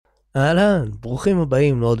אהלן, ברוכים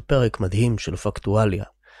הבאים לעוד פרק מדהים של פקטואליה.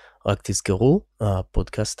 רק תזכרו,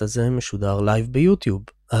 הפודקאסט הזה משודר לייב ביוטיוב,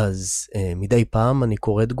 אז מדי פעם אני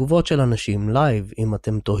קורא תגובות של אנשים לייב, אם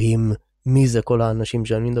אתם תוהים מי זה כל האנשים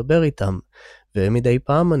שאני מדבר איתם, ומדי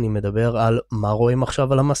פעם אני מדבר על מה רואים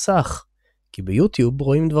עכשיו על המסך, כי ביוטיוב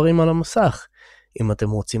רואים דברים על המסך. אם אתם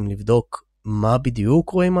רוצים לבדוק מה בדיוק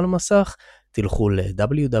רואים על המסך, תלכו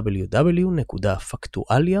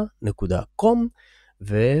ל-www.factualia.com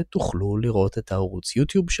ותוכלו לראות את הערוץ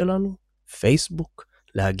יוטיוב שלנו, פייסבוק,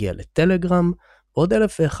 להגיע לטלגרם, עוד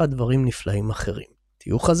 1,001 דברים נפלאים אחרים.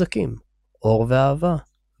 תהיו חזקים, אור ואהבה,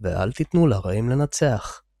 ואל תיתנו לרעים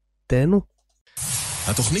לנצח. תהנו.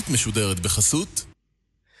 התוכנית משודרת בחסות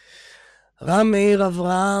רם מאיר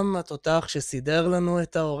אברהם, התותח שסידר לנו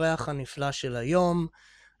את האורח הנפלא של היום,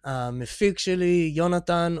 המפיק שלי,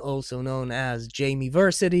 יונתן, also known as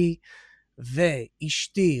Jamieversity,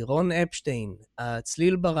 ואשתי, רון אפשטיין,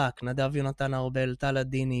 צליל ברק, נדב יונתן ארבל, טל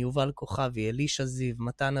עדיני, יובל כוכבי, אלישה זיו,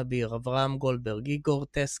 מתן אביר, אברהם גולדברג, איגור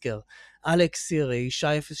טסקר, אלכס סירי,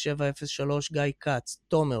 ישי 0703, גיא קץ,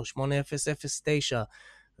 תומר 8009,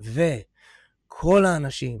 וכל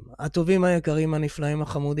האנשים הטובים, היקרים, הנפלאים,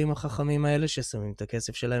 החמודים, החכמים האלה ששמים את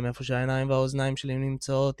הכסף שלהם איפה שהעיניים והאוזניים שלהם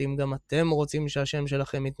נמצאות. אם גם אתם רוצים שהשם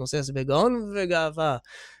שלכם יתנוסס בגאון וגאווה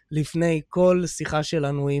לפני כל שיחה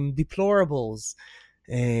שלנו עם deplorables,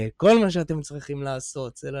 כל מה שאתם צריכים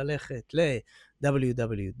לעשות זה ללכת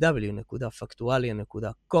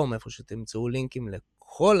ל-www.factualia.com, איפה שתמצאו לינקים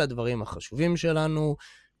לכל הדברים החשובים שלנו,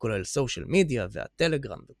 כולל סושיאל מדיה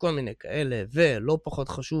והטלגרם וכל מיני כאלה, ולא פחות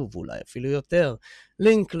חשוב, אולי אפילו יותר,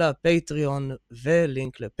 לינק לפטריון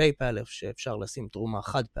ולינק לפייפל, איפה שאפשר לשים תרומה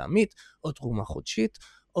חד פעמית, או תרומה חודשית,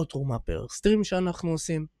 או תרומה פר סטרים שאנחנו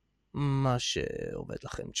עושים, מה שעובד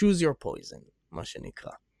לכם. choose your poison, מה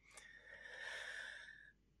שנקרא.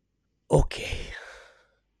 אוקיי.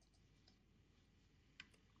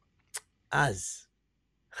 אז,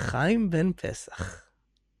 חיים בן פסח.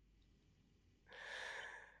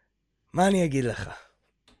 מה אני אגיד לך?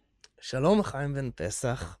 שלום חיים בן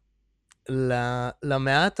פסח.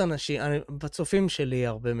 למעט אנשים, בצופים שלי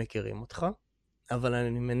הרבה מכירים אותך, אבל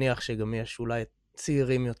אני מניח שגם יש אולי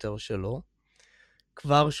צעירים יותר שלא.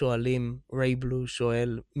 כבר שואלים, ריי בלו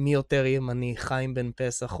שואל, מי יותר ימני, חיים בן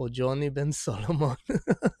פסח או ג'וני בן סולומון?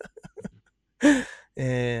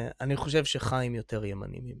 אני חושב שחיים יותר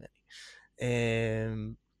ימני ממני.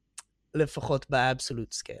 לפחות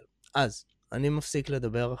באבסולוט סקייל. אז, אני מפסיק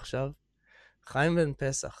לדבר עכשיו. חיים בן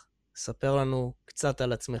פסח, ספר לנו קצת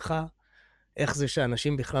על עצמך, איך זה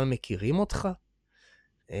שאנשים בכלל מכירים אותך,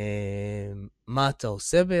 מה אתה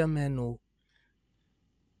עושה בימינו,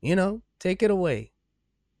 you know, take it away.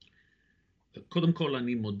 קודם כל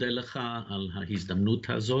אני מודה לך על ההזדמנות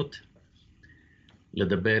הזאת,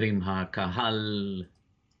 לדבר עם הקהל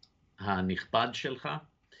הנכבד שלך.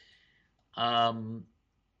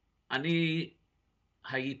 אני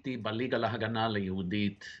הייתי בליגה להגנה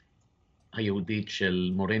היהודית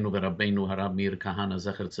של מורנו ורבנו הרב מאיר כהנא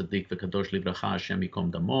זכר צדיק וקדוש לברכה השם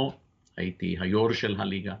ייקום דמו. הייתי היו"ר של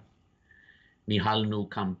הליגה. ניהלנו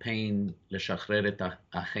קמפיין לשחרר את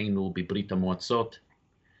אחינו בברית המועצות.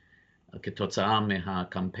 כתוצאה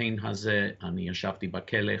מהקמפיין הזה אני ישבתי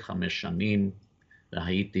בכלא 5 שנים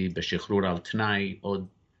והייתי בשחרור על תנאי עוד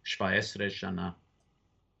 17 שנה.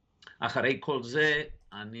 אחרי כל זה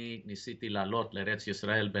אני ניסיתי לעלות לארץ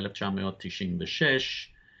ישראל ב-1996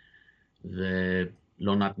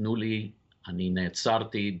 ולא נתנו לי. אני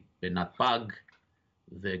נעצרתי בנתב"ג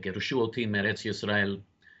וגרשו אותי מארץ ישראל.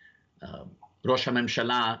 ראש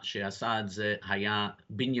הממשלה שעשה את זה היה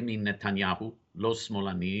בנימין נתניהו, לא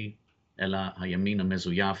שמאלני, אלא הימין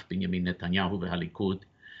המזויף, בנימין נתניהו והליכוד.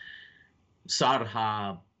 שר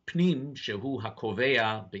הפנים, שהוא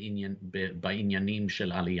הקובע בעניינים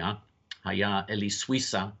של עלייה, היה אלי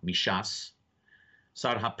סוויסה מש"ס.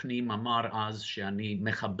 שר הפנים אמר אז שאני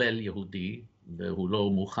מחבל יהודי, והוא לא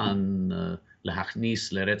מוכן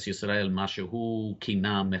להכניס לארץ ישראל מה שהוא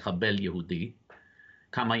כינה מחבל יהודי.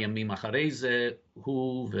 כמה ימים אחרי זה,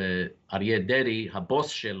 הוא ואריה דרעי, הבוס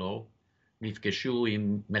שלו, נפגשו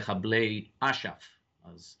עם מחבלי אש"ף.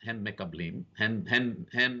 אז הם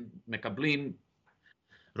מקבלים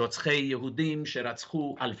רוצחי יהודים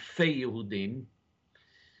שרצחו אלפי יהודים,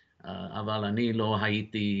 אבל אני לא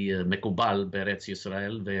הייתי מקובל בארץ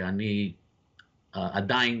ישראל, ואני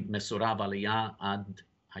עדיין מסורב עלייה עד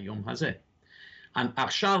היום הזה.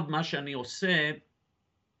 עכשיו מה שאני עושה,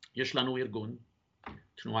 יש לנו ארגון,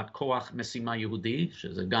 תנועת כוח משימה יהודי,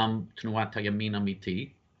 שזה גם תנועת הימין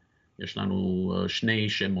אמיתי. יש לנו 2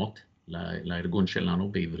 שמות לארגון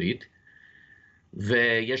שלנו בעברית.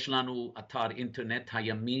 ויש לנו אתר אינטרנט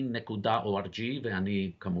הימין.org,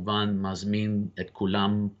 ואני כמובן מזמין את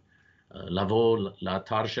כולם לבוא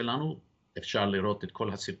לאתר שלנו. אפשר לראות את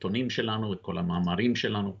כל הסרטונים שלנו, את כל המאמרים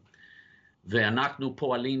שלנו. ואנחנו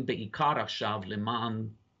פועלים בעיקר עכשיו למען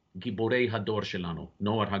גיבורי הדור שלנו,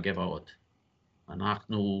 נוער הגבעות.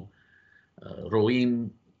 אנחנו רואים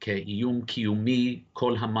כאיום קיומי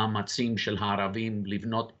כל המאמצים של הערבים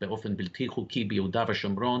לבנות באופן בלתי חוקי ביהודה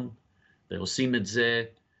ושומרון, ועושים את זה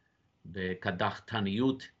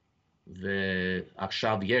בקדחתניות,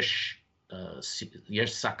 ועכשיו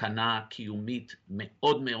יש סכנה קיומית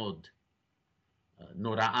מאוד מאוד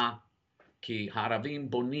נוראה, כי הערבים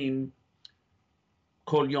בונים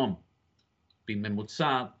כל יום,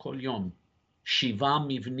 בממוצע כל יום, 7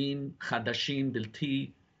 מבנים חדשים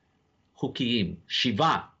בלתי חוקיים,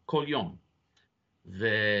 7 כל יום.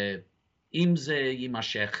 ואם זה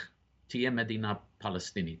יימשך, תהיה מדינה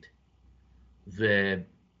פלסטינית.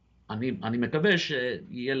 ואני מקווה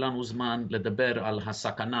שיהיה לנו זמן לדבר על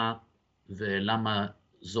הסכנה ולמה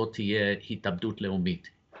זאת תהיה התאבדות לאומית.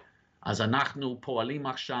 אז אנחנו פועלים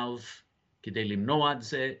עכשיו כדי למנוע את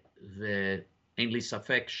זה, ואין לי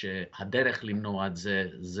ספק שהדרך למנוע את זה,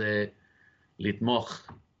 זה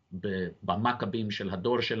לתמוך במכבים של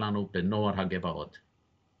הדור שלנו בנוער הגבעות.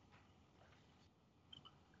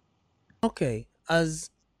 אוקיי, אז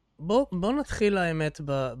בוא נתחיל האמת,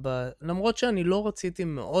 למרות שאני לא רציתי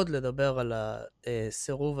מאוד לדבר על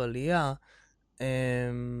הסירוב עלייה,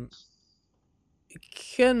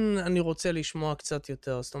 כן אני רוצה לשמוע קצת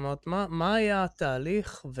יותר, זאת אומרת, מה היה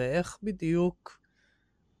התהליך ואיך בדיוק,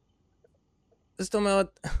 זאת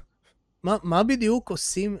אומרת, מה בדיוק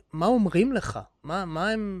עושים, מה אומרים לך,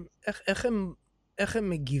 איך הם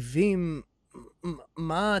מגיבים,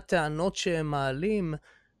 מה הטענות שהם מעלים,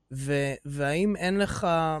 והאם אין לך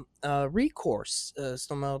recourse,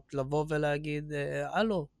 זאת אומרת, לבוא ולהגיד,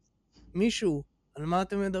 הלו, מישהו, על מה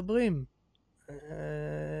אתם מדברים?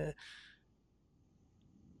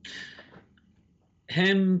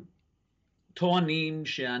 הם טוענים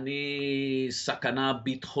שאני סכנה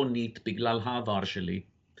ביטחונית בגלל העבר שלי.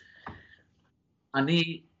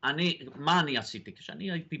 מה אני עשיתי?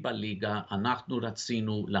 כשאני הייתי בליגה, אנחנו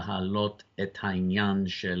רצינו להעלות את העניין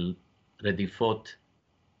של רדיפות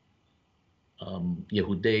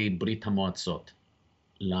יהודי ברית המועצות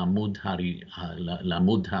לעמוד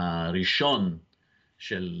הראשון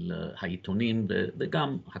של העיתונים,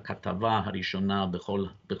 וגם הכתבה הראשונה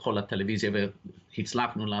בכל הטלוויזיה,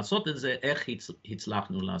 והצלחנו לעשות את זה. איך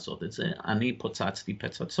הצלחנו לעשות את זה? אני פוצצתי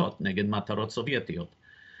פצצות נגד מטרות סובייטיות,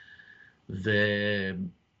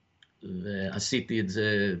 ועשיתי את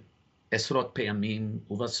זה עשרות פעמים,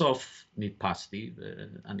 ובסוף נתפסתי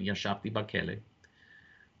ואני ישבתי בכלא.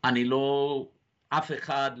 אף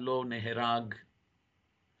אחד לא נהרג,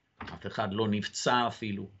 אף אחד לא נפצע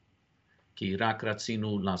אפילו, כי רק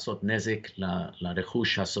רצינו לעשות נזק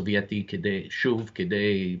לרכוש הסובייטי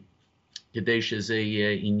כדי שזה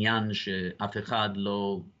יהיה עניין שאף אחד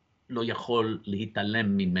לא יכול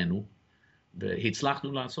להתעלם ממנו,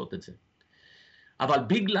 והצלחנו לעשות את זה. אבל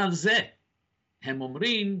בגלל זה הם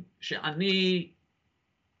אומרים שאני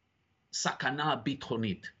סכנה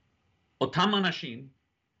ביטחונית. אותם אנשים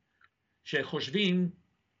שחושבים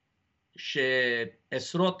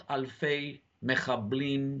שעשרות אלפי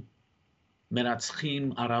מחבלים,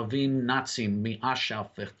 מרצחים ערבים נאצים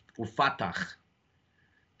מאש"ף ופת"ח,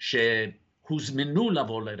 שהוזמנו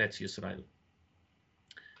לבוא לארץ ישראל,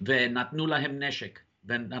 ונתנו להם נשק,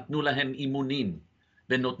 ונתנו להם אימונים,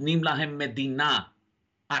 ונותנים להם מדינה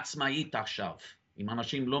עצמאית עכשיו. אם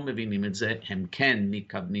אנשים לא מבינים את זה, הם כן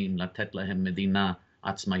מתכוונים לתת להם מדינה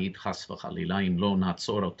עצמאית חס וחלילה, אם לא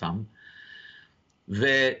נעצור אותם.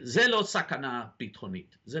 וזה לא סכנה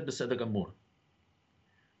ביטחונית, זה בסדר גמור.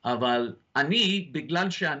 אבל בגלל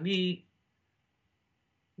שאני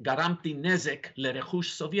גרמתי נזק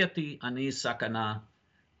לרכוש סובייטי, אני סכנה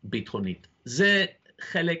ביטחונית. זה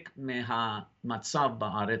חלק מהמצב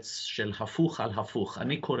בארץ של הפוך על הפוך.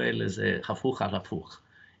 אני קורא לזה הפוך על הפוך.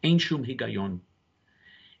 אין שום היגיון,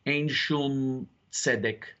 אין שום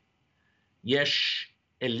צדק. יש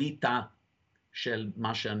אליטה של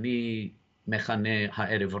מה שאני מכנה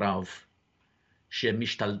הערב רב,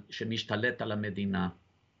 שמשתלט על המדינה,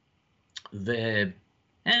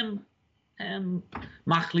 והם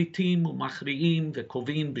מחליטים ומכריעים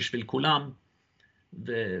וקובעים בשביל כולם,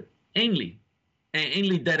 ואין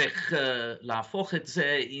לי דרך להפוך את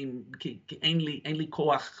זה, כי אין לי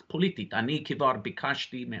כוח פוליטית. אני כבר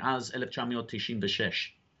ביקשתי מאז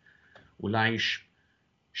 1996, אולי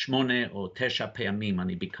 8 או 9 פעמים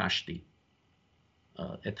אני ביקשתי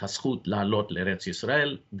את הזכות לעלות לארץ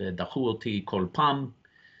ישראל, ודחו אותי כל פעם,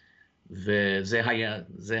 וזה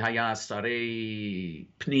היה שרי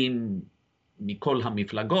פנים מכל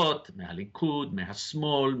המפלגות, מהליכוד,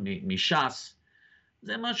 מהשמאל, מש"ס.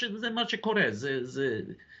 זה מה שקורה.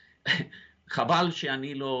 חבל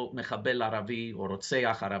שאני לא מחבל ערבי או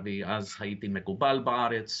רוצח ערבי, אז הייתי מקובל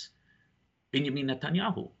בארץ. בנימין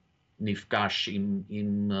נתניהו נפגש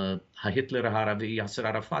עם ההיטלר הערבי יאסר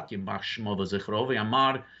ערפאת, יימח שמו וזכרו,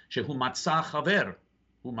 ואמר שהוא מצא חבר.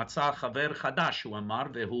 הוא מצא חבר חדש, הוא אמר,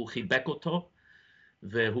 והוא חיבק אותו,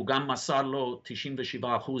 והוא גם מסר לו 97%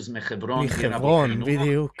 מחברון. מחברון,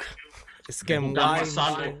 בדיוק. הסכם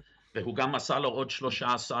וואי. והוא גם מסר לו עוד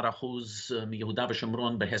 13% מיהודה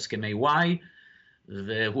ושומרון בהסכמי וואי,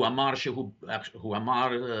 והוא אמר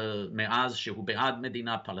מאז שהוא בעד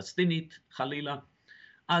מדינה פלסטינית, חלילה.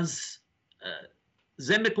 אז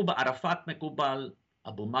זה מקובל, ערפאת מקובל,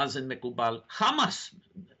 אבו מאזן מקובל, חמאס,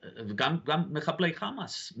 גם מחבלי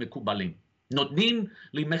חמאס מקובלים. נותנים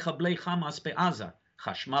למחבלי חמאס בעזה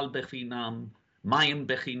חשמל בחינם, מים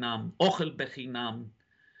בחינם, אוכל בחינם.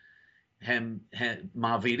 הם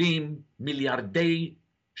מעבירים מיליארדי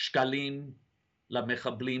שקלים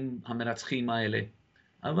למחבלים המרצחים האלה.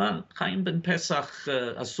 אבל חיים בן פסח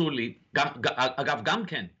עשו לי, אגב גם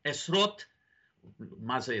כן, עשרות,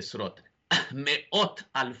 מה זה עשרות? מאות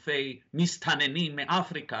אלפי מסתננים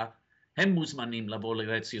מאפריקה, הם מוזמנים לבוא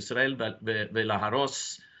לארץ ישראל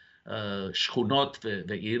ולהרוס שכונות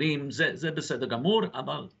ועירים, זה בסדר גמור,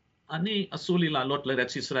 אבל אסור לי לעלות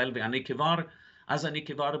לארץ ישראל ואני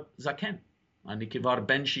כבר זקן, אני כבר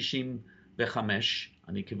בן 65,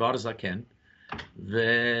 אני כבר זקן,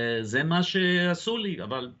 וזה מה שעשו לי,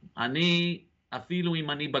 אבל אפילו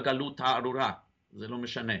אם אני בגלות הארורה, זה לא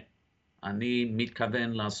משנה. אני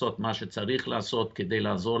מתכוון לעשות מה שצריך לעשות כדי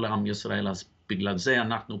לעזור לעם ישראל, אז בגלל זה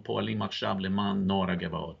אנחנו פועלים עכשיו למען נוער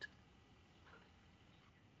הגבעות.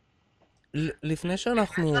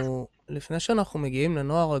 לפני שאנחנו מגיעים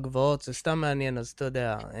לנוער הגבעות, זה סתם מעניין, אז אתה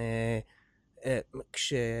יודע,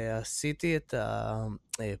 כשעשיתי את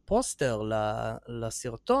הפוסטר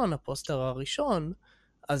לסרטון, הפוסטר הראשון,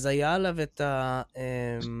 אז היה עליו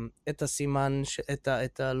את הסימן,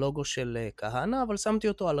 את הלוגו של כהנא, אבל שמתי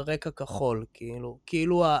אותו על רקע כחול,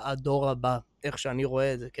 כאילו הדור הבא, איך שאני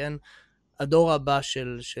רואה את זה, כן? הדור הבא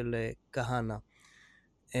של כהנא,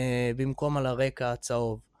 במקום על הרקע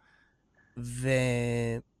הצהוב.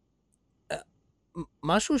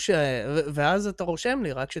 משהו ואז אתה רושם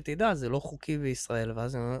לי, רק שתדע, זה לא חוקי בישראל,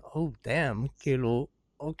 ואז אני אומר, damn, כאילו,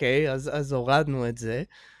 אוקיי, אז הורדנו את זה.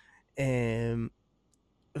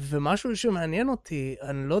 ומשהו שמעניין אותי,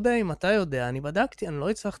 אני לא יודע אם אתה יודע, אני בדקתי, אני לא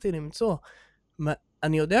הצלחתי למצוא.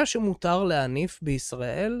 אני יודע שמותר להניף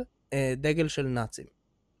בישראל דגל של נאצים.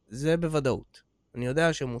 זה בוודאות. אני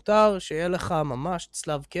יודע שמותר, שיהיה לך ממש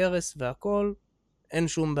צלב קרס והכל, אין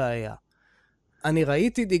שום בעיה. אני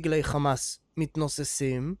ראיתי דגלי חמאס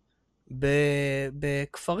מתנוססים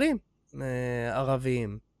בכפרים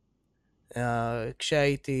ערביים.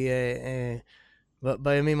 כשהייתי,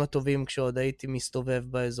 בימים הטובים, כשעוד הייתי מסתובב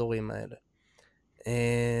באזורים האלה.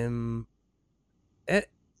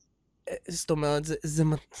 זאת אומרת,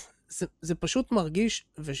 זה פשוט מרגיש,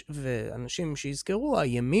 ואנשים שיזכרו,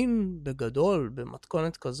 הימין בגדול,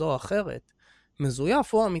 במתכונת כזו או אחרת,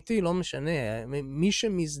 מזויף או אמיתי, לא משנה. מי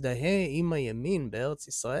שמזדהה עם הימין בארץ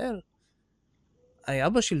ישראל, היה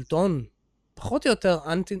בשלטון פחות או יותר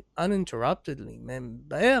uninterruptedly,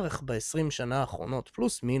 בערך ב-20 שנה האחרונות,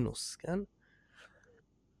 פלוס מינוס, כן?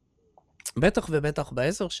 בטח ובטח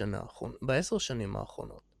ב10 שנים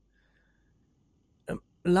האחרונות.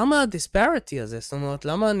 למה הדיספריטי הזה? זאת אומרת,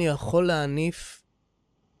 למה אני יכול להניף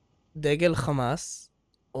דגל חמאס,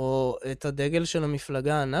 או את הדגל של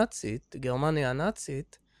המפלגה הנאצית, גרמניה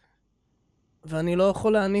הנאצית, ואני לא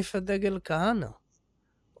יכול להניף את דגל כהנא?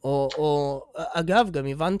 או אגב, גם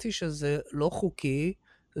הבנתי שזה לא חוקי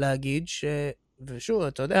להגיד ושוב,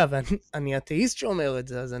 אתה יודע, ואני אתאיסט שאומר את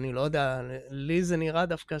זה, אז אני לא יודע, לי זה נראה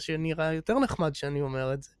דווקא שנראה יותר נחמד שאני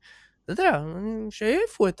אומר את זה. אתה יודע,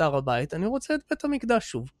 שיעיפו את הר הבית, אני רוצה את בית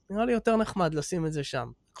המקדש שוב. נראה לי יותר נחמד לשים את זה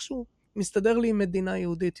שם. איכשהו, מסתדר לי עם מדינה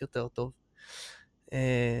יהודית יותר טוב.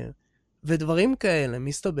 ודברים כאלה,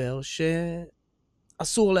 מסתבר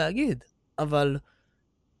שאסור להגיד, אבל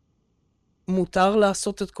מותר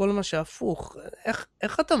לעשות את כל מה שהפוך.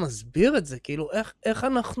 איך אתה מסביר את זה? כאילו,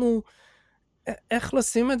 איך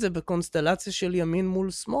לשים את זה בקונסטלציה של ימין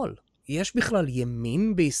מול שמאל? יש בכלל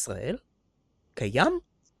ימין בישראל? קיים?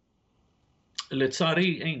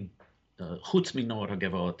 לצערי אין. חוץ מנוער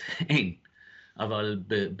הגבעות, אין. אבל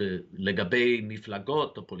לגבי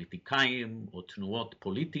מפלגות או פוליטיקאים או תנועות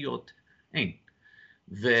פוליטיות, אין.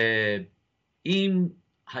 ואם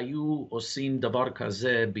היו עושים דבר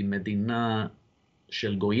כזה במדינה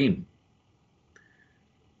של גויים,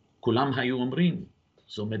 כולם היו אומרים,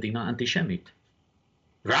 זו מדינה אנטישמית.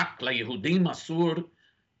 רק ליהודים אסור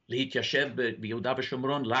להתיישב ביהודה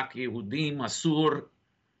ושומרון, רק יהודים אסור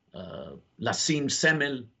לשים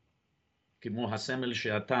סמל, כמו הסמל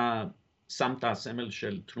שאתה שמת, הסמל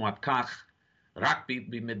של תנועת כך, רק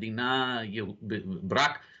במדינה,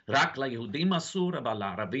 רק ליהודים אסור, אבל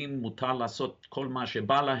לערבים מותר לעשות כל מה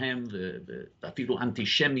שבא להם, ואפילו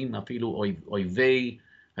אנטישמים, אפילו אויבי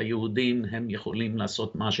היהודים, הם יכולים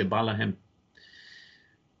לעשות מה שבא להם.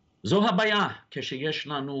 זו הבעיה, כשיש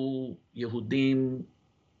לנו יהודים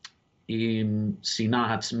עם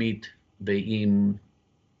שנאה עצמית ועם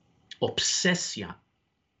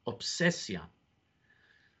אובססיה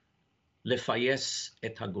לפייס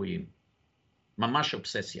את הגויים. ממש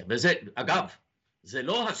אובססיה. וזה, אגב, זה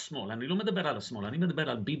לא השמאל, אני לא מדבר על השמאל, אני מדבר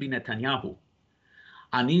על ביבי נתניהו.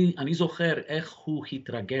 אני זוכר איך הוא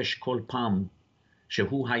התרגש כל פעם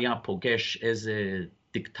שהוא היה פוגש איזה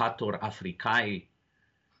דיקטטור אפריקאי,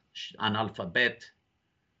 אנאלפבית,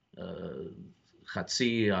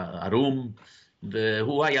 חצי ערום,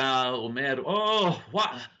 והוא היה אומר,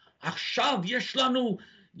 עכשיו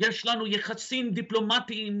יש לנו יחסים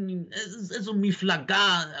דיפלומטיים עם איזו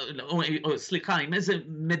מפלגה, סליחה, עם איזה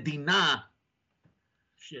מדינה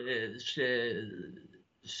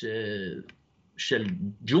של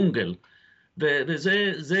ג'ונגל,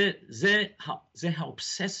 וזה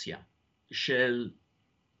האובססיה של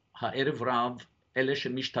הערב רב, אלה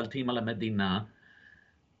שמשתלטים על המדינה,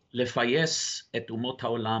 לפייס את אומות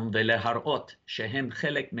העולם ולהראות שהם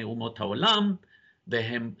חלק מאומות העולם,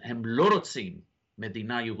 והם לא רוצים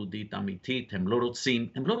מדינה יהודית אמיתית, הם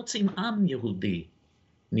לא רוצים עם יהודי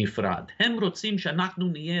נפרד, הם רוצים שאנחנו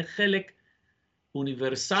נהיה חלק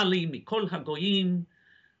אוניברסלי מכל הגויים,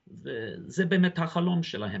 וזה באמת החלום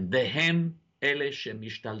שלהם, והם אלה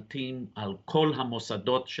שמשתלטים על כל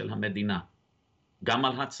המוסדות של המדינה, גם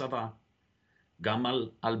על הצבא, גם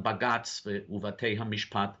על בג"ץ ובתי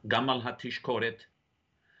המשפט, גם על התשקורת,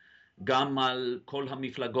 גם על כל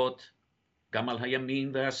המפלגות, גם על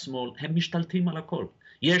הימין והשמאל, הם משתלטים על הכל.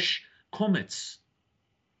 יש קומץ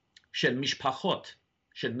של משפחות,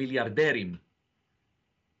 של מיליארדרים,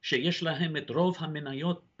 שיש להם את רוב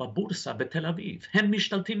המניות בבורסה בתל אביב. הם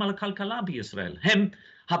משתלטים על הכלכלה בישראל. הם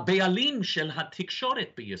הבעלים של התקשורת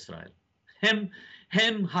בישראל.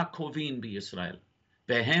 הם הקובעים בישראל.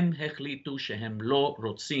 והם החליטו שהם לא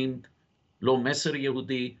רוצים, לא מסר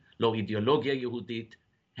יהודי, לא אידיאולוגיה יהודית,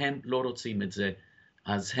 הם לא רוצים את זה.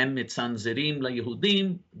 אז הם מצנזרים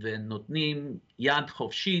ליהודים ונותנים יד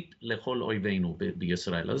חופשית לכל אויבינו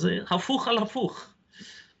בישראל. אז זה הפוך על הפוך.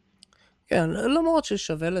 כן, למרות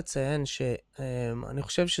ששווה לציין שאני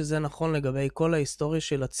חושב שזה נכון לגבי כל ההיסטוריה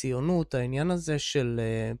של הציונות, העניין הזה של,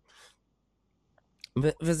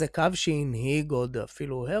 וזה קו שהנהיג עוד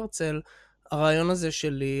אפילו הרצל, הרעיון הזה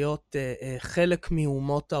של להיות חלק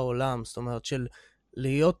מאומות העולם, זאת אומרת של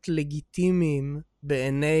להיות לגיטימיים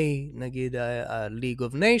בעיני, נגיד, ה-League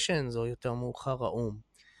of Nations, או יותר מאוחר האום.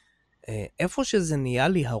 איפה שזה נהיה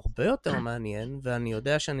לי הרבה יותר מעניין, ואני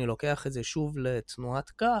יודע שאני לוקח את זה שוב לתנועת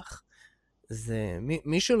כך, זה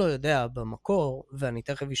מי שלא יודע במקור, ואני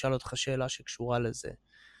תכף אשאל אותך שאלה שקשורה לזה.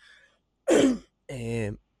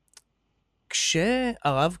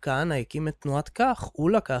 כשהרב כהנא הקים את תנועת כך,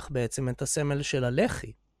 הוא לקח בעצם את הסמל של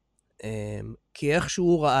הלח"י. כי איך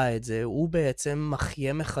שהוא ראה את זה, הוא בעצם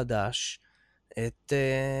מחיה מחדש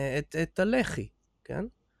את הלח"י, כן?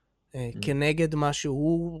 כנגד מה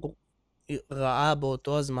שהוא ראה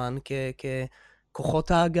באותו הזמן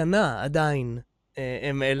ככוחות ההגנה, עדיין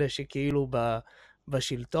הם אלה שכאילו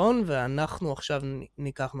בשלטון, ואנחנו עכשיו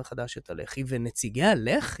ניקח מחדש את הלח"י, ונציגי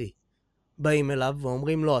הלח"י באים אליו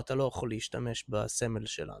ואומרים, לא, אתה לא יכול להשתמש בסמל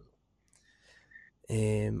שלנו.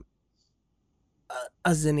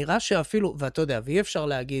 אז זה נראה שאפילו, ואתה יודע, ואי אפשר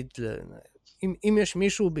להגיד, אם יש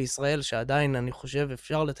מישהו בישראל שעדיין אני חושב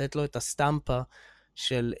אפשר לתת לו את הסטמפה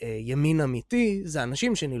של ימין אמיתי, זה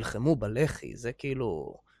אנשים שנלחמו בלח"י, זה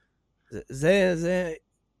כאילו,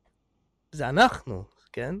 זה אנחנו,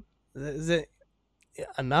 כן? זה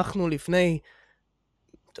אנחנו לפני,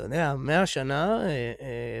 אתה יודע, 100 שנה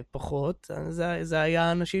פחות, זה היה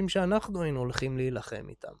האנשים שאנחנו היינו הולכים להילחם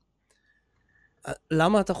איתם.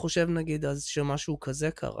 למה אתה חושב, נגיד, אז שמשהו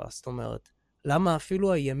כזה קרה? זאת אומרת, למה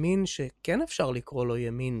אפילו הימין, שכן אפשר לקרוא לו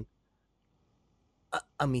ימין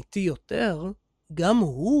אמיתי יותר, גם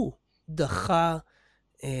הוא דחה,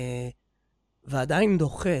 ועדיין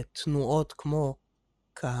דוחה תנועות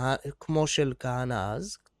כמו של כהנא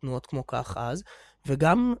אז, תנועות כמו כך אז,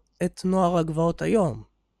 וגם את נוער הגבעות היום.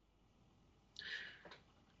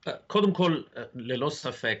 קודם כל, ללא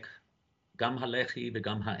ספק, גם הלח"י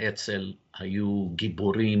וגם האצ"ל היו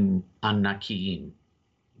גיבורים ענקיים,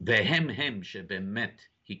 והם שבאמת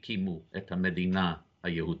הקימו את המדינה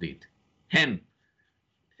היהודית.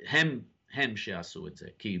 הם שעשו את זה,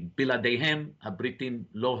 כי בלעדיהם הבריטים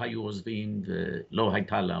לא היו עוזבים ולא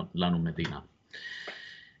הייתה לנו מדינה.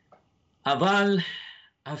 אבל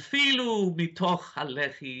אפילו מתוך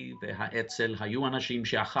הלח"י והאצ"ל היו אנשים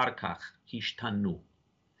שאחר כך השתנו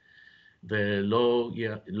ולא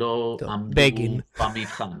עמדו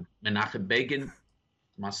במבחן. מנחם בגין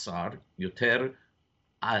מסר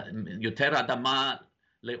יותר אדמה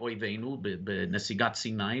לאויבינו בנסיגת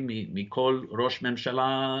סיני מכל ראש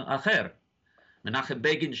ממשלה אחר. מנחם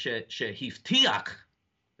בגין שהבטיח,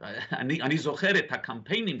 אני זוכר את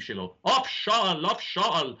הקמפיינים שלו, אוף שואל,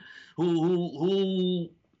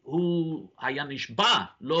 הוא היה נשבע,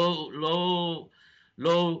 לא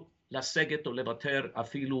לסגת או לוותר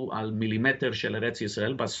אפילו על מילימטר של ארץ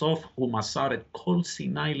ישראל. בסוף הוא מסר את כל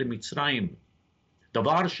סיני למצרים,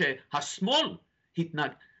 דבר שהשמאל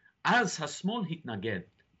השמאל התנגד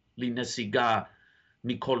לנסיגה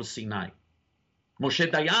מכל סיני. משה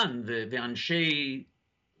דיין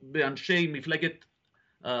ואנשי מפלגת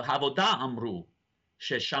העבודה אמרו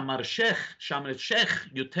ששמר שייח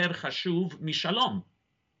יותר חשוב משלום.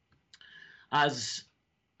 אז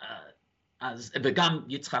וגם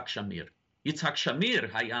יצחק שמיר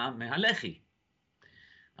היה מהלח"י,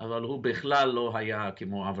 אבל הוא בכלל לא היה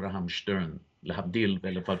כמו אברהם שטרן, להבדיל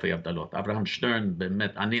ולפלפי הבדלות. אברהם שטרן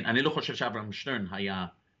באמת, אני לא חושב שאברהם שטרן היה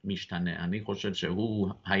משתנה, אני חושב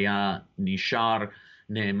שהוא היה נשאר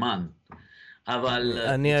נאמן. אבל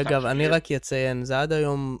אני רק אציין, זה עד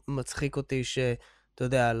היום מצחיק אותי שאתה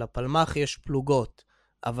יודע, לפלמ"ח יש פלוגות,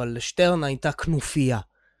 אבל לשטרן הייתה כנופיה.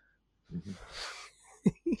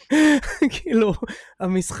 כאילו,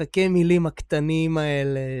 המשחקי מילים הקטנים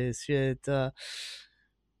האלה, שאתה...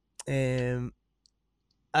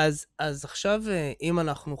 אז עכשיו, אם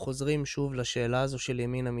אנחנו חוזרים שוב לשאלה הזו של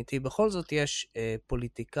ימין אמיתי, בכל זאת יש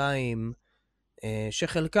פוליטיקאים,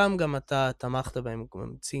 שחלקם גם אתה תמכת בהם,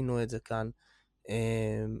 גם ציינו את זה כאן,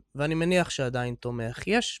 ואני מניח שעדיין תומך.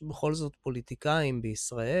 יש בכל זאת פוליטיקאים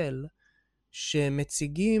בישראל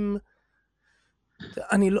שמציגים,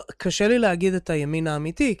 קשה לי להגיד את הימין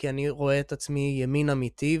האמיתי, כי אני רואה את עצמי ימין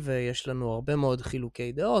אמיתי, ויש לנו הרבה מאוד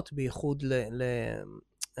חילוקי דעות, בייחוד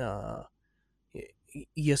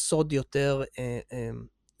יסוד יותר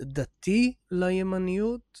דתי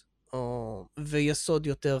לימניות, ויסוד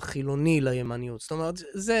יותר חילוני לימניות. זאת אומרת,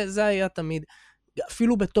 זה היה תמיד,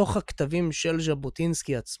 אפילו בתוך הכתבים של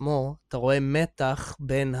ז'בוטינסקי עצמו, אתה רואה מתח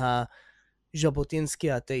בין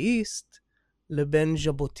הז'בוטינסקי האתאיסט, לבין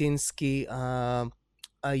ז'בוטינסקי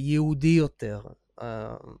היהודי יותר.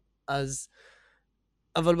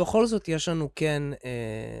 אבל בכל זאת יש לנו כן,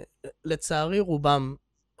 לצערי רובם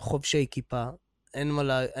חובשי כיפה,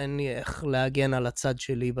 אין לי איך להגן על הצד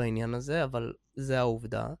שלי בעניין הזה, אבל זה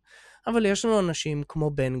העובדה. אבל יש לנו אנשים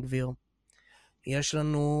כמו בן גביר, יש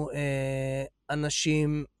לנו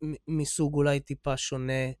אנשים מסוג אולי טיפה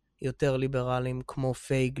שונה, יותר ליברליים, כמו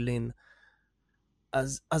פייגלין.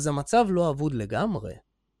 אז המצב לא אבוד לגמרי,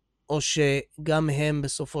 או שגם הם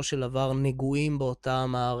בסופו של דבר נגועים באותה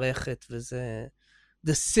מערכת, וזה...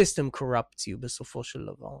 The system corrupts you בסופו של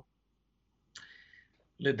דבר.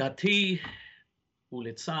 לדעתי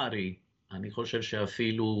ולצערי, אני חושב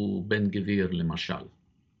שאפילו בן גביר למשל.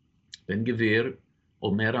 בן גביר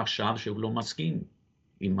אומר עכשיו שהוא לא מסכים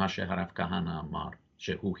עם מה שהרב כהנא אמר,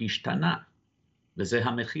 שהוא השתנה, וזה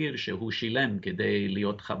המחיר שהוא שילם כדי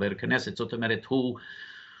להיות חבר כנסת. זאת אומרת,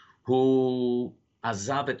 הוא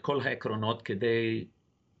עזב את כל העקרונות כדי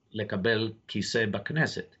לקבל כיסא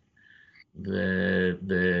בכנסת.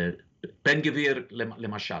 ובן גביר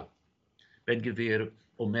למשל, בן גביר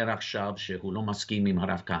אומר עכשיו שהוא לא מסכים עם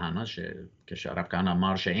הרב כהנא, כשהרב כהנא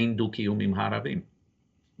אמר שאין דו-קיום עם הערבים.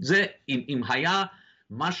 זה, אם היה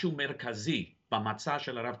משהו מרכזי במצע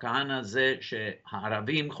של הרב כהנא, זה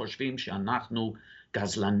שהערבים חושבים שאנחנו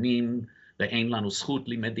גזלנים ואין לנו זכות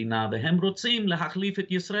למדינה, והם רוצים להחליף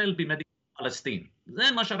את ישראל במדינת פלסטין. זה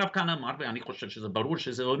מה שהרב כהנא אמר, ואני חושב שזה ברור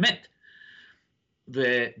שזה אמת.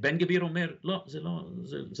 ובן גביר אומר, לא,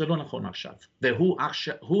 זה לא נכון עכשיו.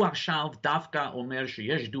 והוא עכשיו דווקא אומר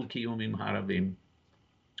שיש דו-קיום עם הערבים.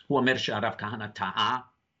 הוא אומר שהרב כהנא טעה.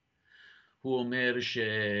 הוא אומר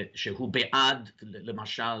שהוא בעד,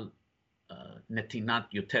 למשל,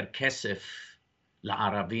 נתינת יותר כסף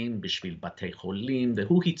לערבים בשביל בתי חולים,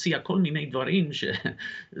 והוא הציע כל מיני דברים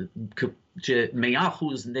ש100%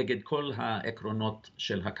 נגד כל העקרונות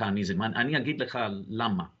של הכהניזם. אני אגיד לך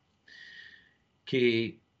למה.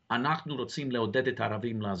 כי אנחנו רוצים לעודד את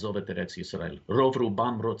הערבים לעזוב את ארץ ישראל. רוב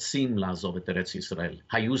רובם רוצים לעזוב את ארץ ישראל.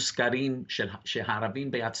 היו סקרים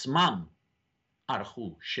שהערבים בעצמם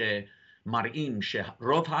ערכו, מראים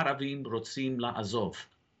שרוב הערבים רוצים לעזוב.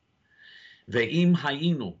 ואם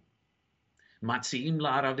היינו מציעים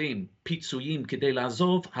לערבים פיצויים כדי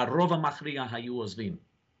לעזוב, הרוב המכריע היו עוזבים.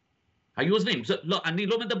 היו עוזבים. אני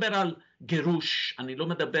לא מדבר על גירוש,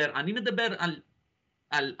 אני מדבר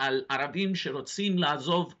על ערבים שרוצים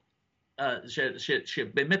לעזוב,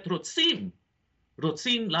 שבאמת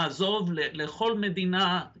רוצים לעזוב לכל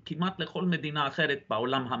מדינה, כמעט לכל מדינה אחרת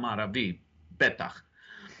בעולם המערבי, בטח.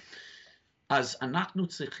 אז אנחנו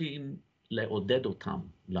צריכים לעודד אותם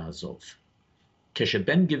לעזוב.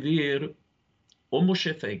 כשבן גביר או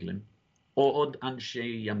משה פייגלין או עוד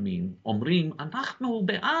אנשי ימין אומרים, אנחנו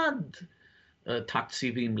בעד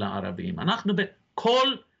תקציבים לערבים, אנחנו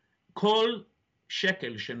כל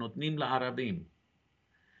שקל שנותנים לערבים,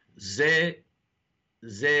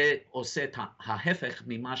 זה עושה את ההפך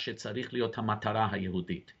ממה שצריך להיות המטרה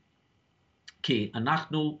היהודית. כי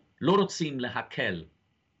אנחנו לא רוצים להקל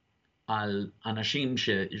על אנשים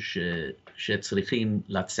שצריכים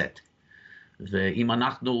לצאת. ואם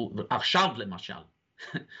אנחנו, עכשיו למשל,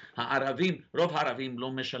 רוב הערבים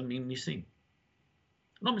לא משלמים מיסים.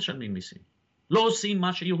 לא משלמים מיסים. לא עושים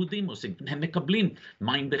מה שיהודים עושים. הם מקבלים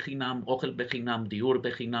מים בחינם, אוכל בחינם, דיור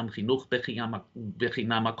בחינם, חינוך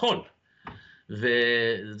בחינם, הכל.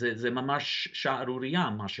 וזה ממש שערוריה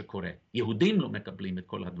מה שקורה. יהודים לא מקבלים את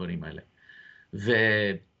כל הדברים האלה.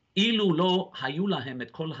 ואילו לא היו להם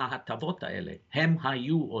את כל ההטבות האלה, הם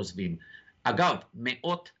היו עוזבים. אגב,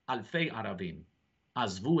 מאות אלפי ערבים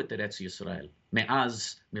עזבו את ארץ ישראל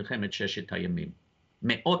מאז מלחמת ששת הימים.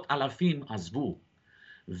 מאות אלפים עזבו.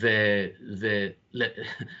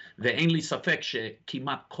 ואין לי ספק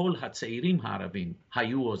שכמעט כל הצעירים הערבים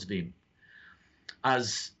היו עוזבים.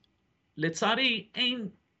 אז לצערי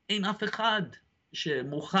אין אף אחד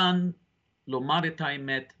שמוכן לומר את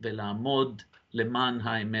האמת ולעמוד למען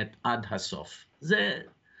האמת עד הסוף.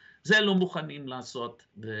 זה לא מוכנים לעשות,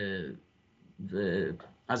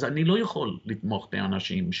 אז אני לא יכול לתמוך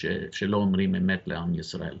באנשים שלא אומרים אמת לעם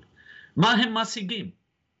ישראל. מה הם משיגים?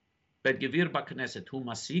 בן גביר בכנסת, הוא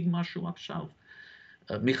משיג משהו עכשיו?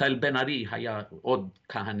 מיכאל בן ארי היה עוד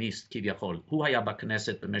כהניסט כביכול, הוא היה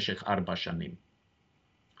בכנסת במשך 4 שנים.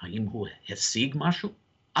 האם הוא השיג משהו?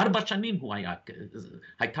 4 שנים הוא היה,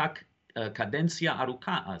 הייתה קדנציה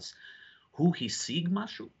ארוכה אז. הוא השיג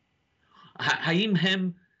משהו? האם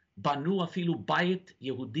הם בנו אפילו בית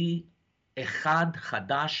יהודי אחד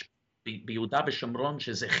חדש ביהודה ושומרון,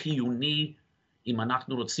 שזה חיוני אם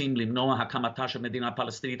אנחנו רוצים למנוע הקמתה של מדינה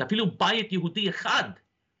פלסטינית? אפילו בית יהודי אחד.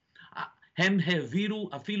 הם העבירו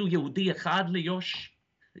אפילו יהודי אחד ליו"ש.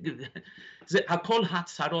 זה הכל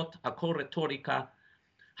הצהרות, הכל רטוריקה,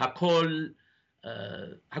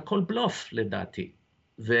 הכל בלוף לדעתי.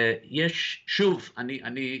 ויש, שוב,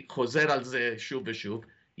 אני חוזר על זה שוב ושוב,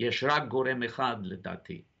 יש רק גורם אחד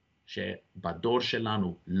לדעתי, שבדור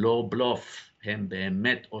שלנו לא בלוף, הם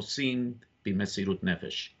באמת עושים במסירות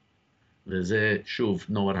נפש. וזה שוב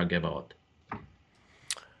נוער הגבעות.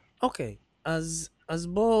 אוקיי, אז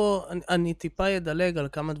בוא, אני טיפה אדלג על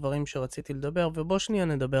כמה דברים שרציתי לדבר, ובוא שנייה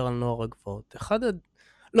נדבר על נוער הגבעות.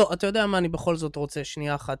 לא, אתה יודע מה, אני בכל זאת רוצה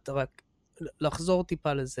שנייה אחת רק לחזור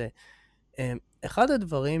טיפה לזה. אחד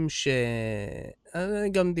הדברים אני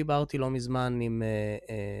גם דיברתי לא מזמן עם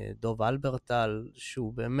דוב אלברטל,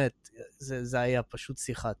 שהוא באמת, זה היה פשוט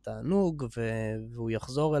שיחת תענוג, והוא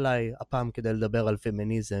יחזור אליי הפעם כדי לדבר על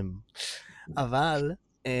פמיניזם. אבל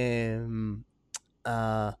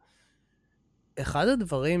אחד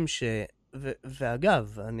הדברים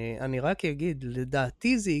ואגב, אני רק אגיד,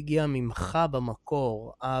 לדעתי זה הגיע ממך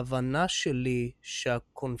במקור, ההבנה שלי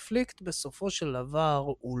שהקונפליקט בסופו של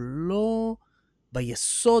דבר הוא לא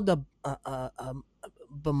ביסוד,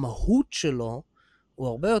 במהות שלו, הוא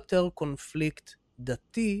הרבה יותר קונפליקט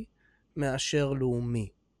דתי מאשר לאומי.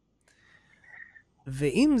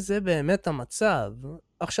 ואם זה באמת המצב,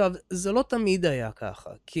 עכשיו, זה לא תמיד היה ככה,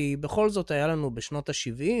 כי בכל זאת היה לנו בשנות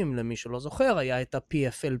ה-70, למי שלא זוכר, היה את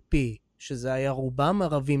ה-PFLP, שזה היה רובם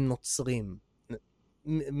ערבים נוצרים.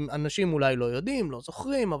 אנשים אולי לא יודעים, לא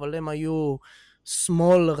זוכרים, אבל הם היו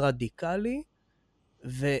שמאל רדיקלי,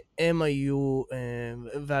 והם היו,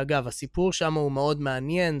 ואגב, הסיפור שם הוא מאוד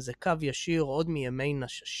מעניין, זה קו ישיר עוד מימי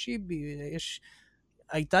נששיבי,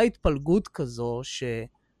 הייתה התפלגות כזו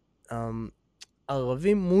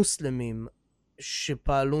שערבים מוסלמים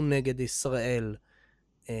שפעלו נגד ישראל,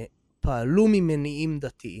 פעלו ממניעים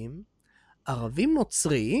דתיים, ערבים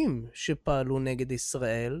נוצריים שפעלו נגד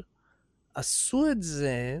ישראל, עשו את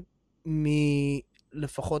זה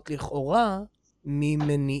לפחות לכאורה,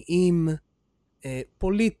 ממניעים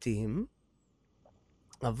פוליטיים,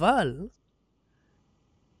 אבל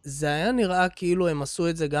זה היה נראה כאילו הם עשו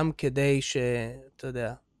את זה גם כדי אתה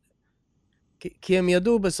יודע, כי הם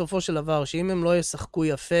ידעו בסופו של דבר שאם הם לא ישחקו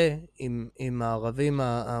יפה עם הערבים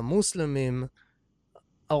המוסלמים,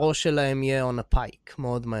 הראש שלהם יהיה on a pike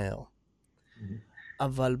מאוד מהר.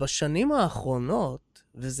 אבל בשנים האחרונות,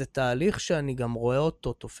 וזה תהליך שאני גם רואה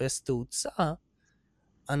אותו תופס תאוצה,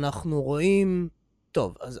 אנחנו רואים,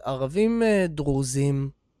 טוב, אז ערבים דרוזים,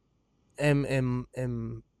 הם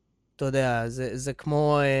אתה יודע, זה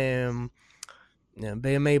כמו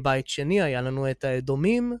בימי בית שני היה לנו את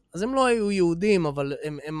האדומים, אז הם לא היו יהודים, אבל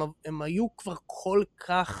הם היו כבר כל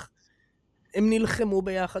כך, הם נלחמו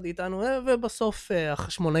ביחד איתנו, ובסוף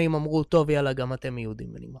החשמונאים אמרו, טוב, יאללה, גם אתם יהודים,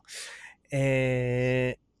 ונגמר.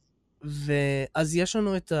 ואז יש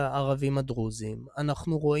לנו את הערבים הדרוזים.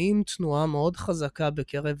 אנחנו רואים תנועה מאוד חזקה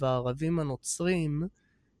בקרב הערבים הנוצרים,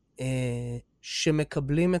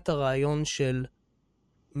 שמקבלים את הרעיון של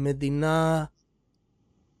מדינה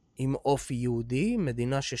עם אופי יהודי,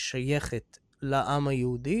 מדינה ששייכת לעם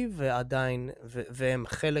היהודי, ועדיין, והם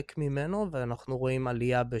חלק ממנו, ואנחנו רואים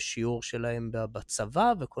עלייה בשיעור שלהם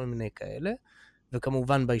בצבא וכל מיני כאלה,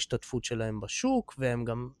 וכמובן בהשתתפות שלהם בשוק, והם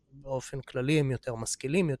גם באופן כללי הם יותר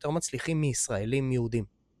משכילים, יותר מצליחים מישראלים יהודים,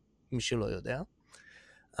 מי שלא יודע,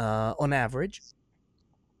 on average.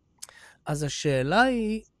 אז השאלה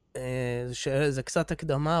היא, זה קצת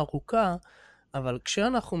הקדמה ארוכה, אבל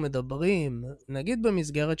כשאנחנו מדברים, נגיד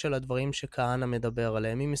במסגרת של הדברים שכהנא מדבר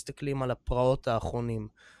עליהם, אם מסתכלים על הפרעות האחרונים,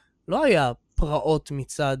 לא היה פרעות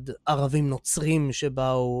מצד ערבים נוצרים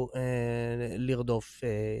שבאו לרדוף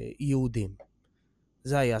יהודים.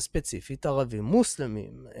 זה היה ספציפית ערבים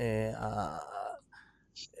מוסלמים.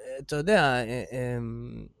 אתה יודע,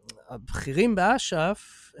 הבכירים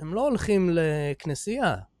באש"ף, הם לא הולכים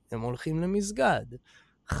לכנסייה, הם הולכים למסגד.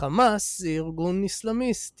 חמאס זה ארגון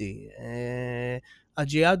איסלאמיסטי.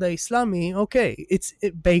 הג'יהאד האיסלאמי, אוקיי, it's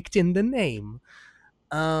baked in the name.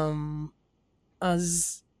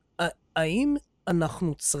 אז האם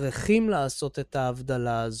אנחנו צריכים לעשות את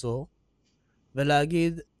ההבדלה הזו,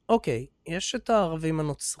 ולהגיד, אוקיי, יש את הערבים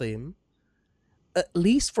הנוצרים, at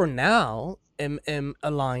least for now, הם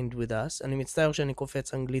aligned with us, אני מצטער שאני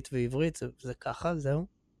קופץ אנגלית ועברית, זה ככה, זהו.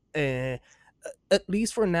 At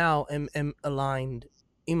least for now, הם aligned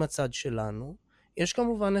עם הצד שלנו. יש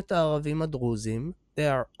כמובן את הערבים הדרוזים, they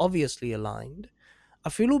are obviously aligned.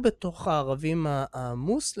 אפילו בתוך הערבים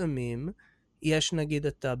המוסלמים, יש נגיד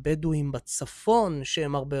את הבדואים בצפון,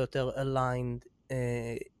 שהם הרבה יותר aligned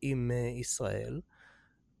עם ישראל.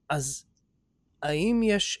 אז האם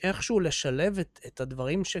יש איכשהו לשלב את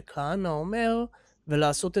הדברים שכהנא אומר,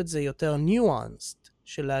 ולעשות את זה יותר nuanced,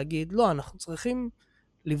 של להגיד, לא, אנחנו צריכים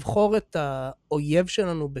לבחור את האויב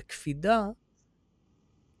שלנו בקפידה,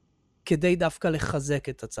 כדי דווקא לחזק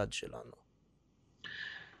את הצד שלנו.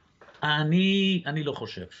 אני לא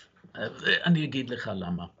חושב. אני אגיד לך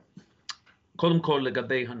למה. קודם כל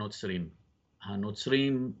לגבי הנוצרים.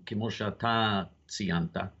 הנוצרים, כמו שאתה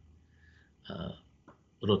ציינת,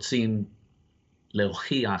 רוצים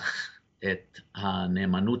להוכיח את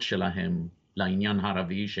הנאמנות שלהם לעניין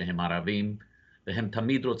הערבי, שהם ערבים, והם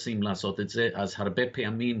תמיד רוצים לעשות את זה, אז הרבה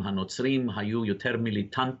פעמים הנוצרים היו יותר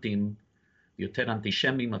מיליטנטים, יותר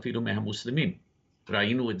אנטישמים אפילו מהמוסלמים.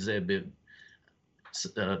 ראינו את זה,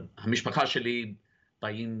 המשפחה שלי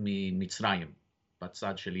באים ממצרים,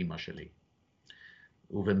 בצד של אמא שלי.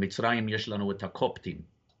 ובמצרים יש לנו את הקופטים,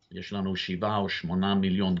 יש לנו 7 או 8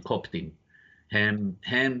 מיליון קופטים.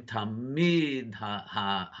 הם תמיד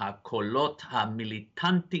הקולות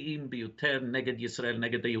המיליטנטיים ביותר נגד ישראל,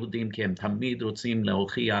 נגד היהודים, כי הם תמיד רוצים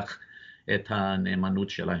להוכיח את הנאמנות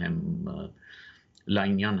שלהם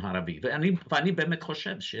לעניין הערבי. ואני באמת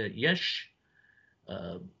חושב שיש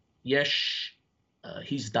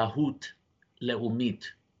הזדהות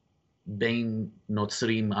לאומית בין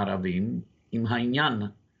נוצרים ערבים עם העניין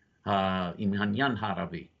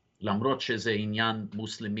הערבי, למרות שזה עניין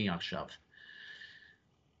מוסלמי עכשיו.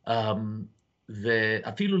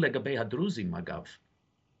 ואפילו לגבי הדרוזים, אגב,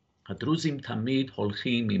 הדרוזים תמיד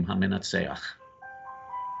הולכים עם המנצח.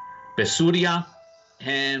 בסוריה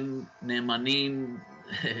הם נאמנים,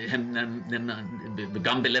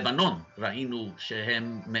 וגם בלבנון ראינו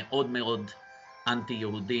שהם מאוד מאוד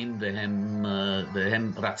אנטי-יהודים,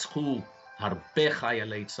 והם רצחו הרבה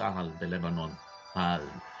חיילי צה"ל בלבנון.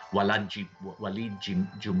 וליד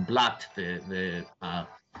ג'ומבלט,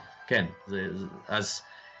 כן, אז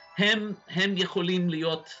הם יכולים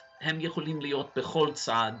להיות בכל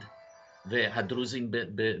צד, והדרוזים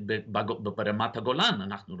ברמת הגולן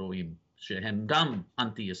אנחנו רואים שהם גם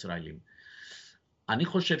אנטי-ישראלים. אני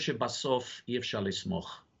חושב שבסוף אי אפשר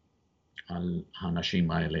לסמוך על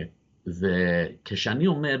האנשים האלה, וכשאני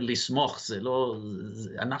אומר לסמוך,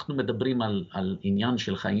 אנחנו מדברים על עניין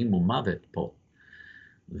של חיים ומוות פה,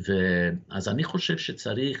 אז אני חושב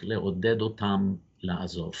שצריך לעודד אותם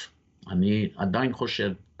לעזוב. אני עדיין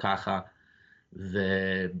חושב ככה,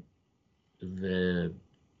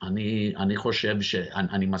 ואני חושב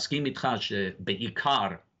אני מסכים איתך שבעיקר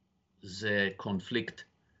זה קונפליקט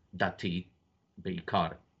דתי, בעיקר.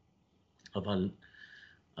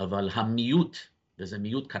 אבל המיעוט, וזה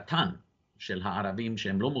מיעוט קטן של הערבים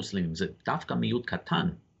שהם לא מוסלמים, זה דווקא מיעוט קטן.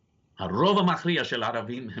 הרוב המכריע של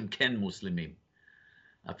הערבים הם כן מוסלמים.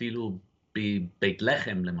 אפילו בבית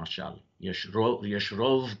לחם למשל, יש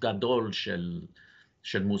רוב גדול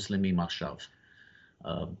של מוסלמים עכשיו.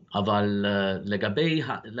 אבל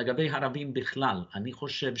לגבי ערבים בכלל, אני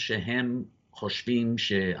חושב שהם חושבים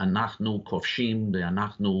שאנחנו כובשים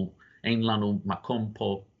אין לנו מקום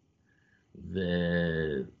פה.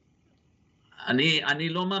 ואני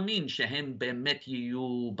לא מאמין שהם באמת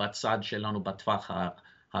יהיו בצד שלנו בטווח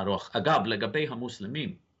הארוך. אגב, לגבי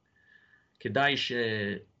המוסלמים, כדאי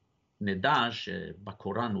שנדע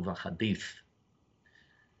שבקוראן ובחדית'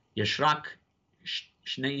 יש רק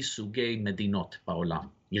שני סוגי מדינות בעולם.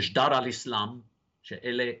 יש דר אל אסלאם,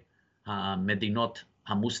 שאלה המדינות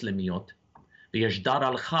המוסלמיות, ויש דר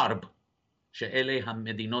אל חרב, שאלה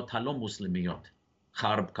המדינות הלא מוסלמיות.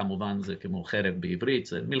 חרב כמובן זה כמו חרב בעברית,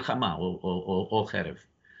 זה מלחמה או חרב.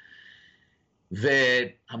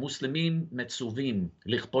 והמוסלמים מצווים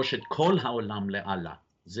לכבוש את כל העולם לאללה.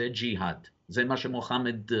 זה ג'יהאד. זה מה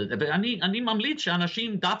שמוחמד, ואני ממליץ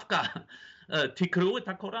שאנשים דווקא תקראו את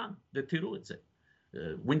הקוראן ותראו את זה.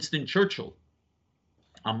 וינסטון צ'רצ'יל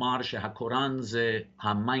אמר שהקוראן זה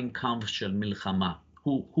המיין קאמפף של מלחמה.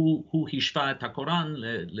 הוא השווה את הקוראן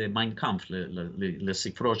למיין קאמפף,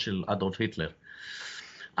 לספרו של אדולף היטלר.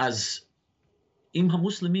 אז אם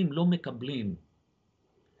המוסלמים לא מקבלים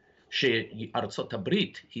שארצות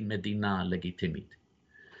הברית היא מדינה לגיטימית,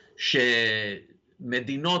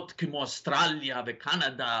 שמדינות כמו אוסטרליה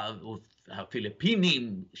וקנדה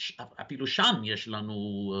והפיליפינים, אפילו שם יש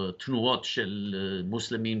לנו תנועות של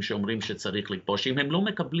מוסלמים שאומרים שצריך לכבוש, אם הם לא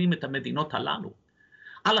מקבלים את המדינות הללו,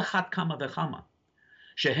 על אחת כמה וכמה,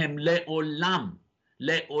 שהם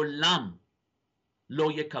לעולם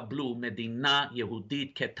לא יקבלו מדינה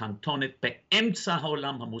יהודית כטנטונת באמצע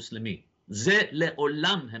העולם המוסלמי. זה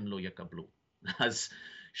לעולם הם לא יקבלו. אז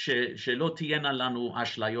שלא תהיינה לנו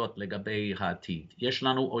אשליות לגבי העתיד. יש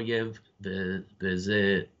לנו אויב,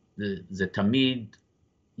 וזה תמיד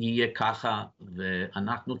יהיה ככה,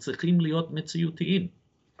 ואנחנו צריכים להיות מציאותיים.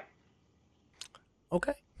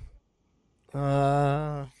 אוקיי.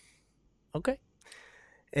 אוקיי.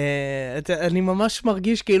 אני ממש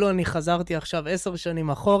מרגיש כאילו אני חזרתי עכשיו 10 שנים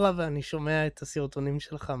אחורה, ואני שומע את הסרטונים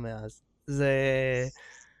שלך מאז.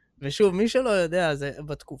 ושוב, מי שלא יודע,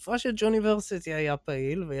 בתקופה שג'וניברסיטי היה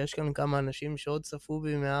פעיל, ויש כאן כמה אנשים שעוד צפו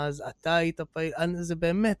בי מאז, אתה היית פעיל, זה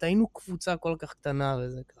באמת, היינו קבוצה כל כך קטנה,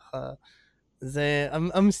 וזה ככה,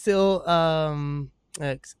 I'm still,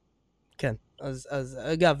 כן, אז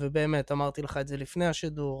אגב, ובאמת, אמרתי לך את זה לפני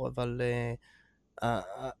השידור, אבל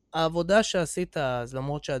העבודה שעשית אז,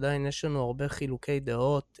 למרות שעדיין יש לנו הרבה חילוקי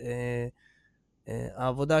דעות,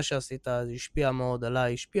 העבודה שעשית אז השפיעה מאוד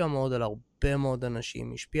עליי, השפיעה מאוד על הרבה מאוד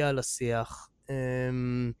אנשים, השפיעה על השיח.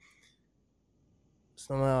 זאת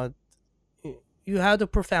אומרת, you had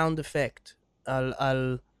a profound effect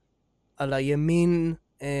על הימין,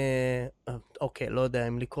 אוקיי, לא יודע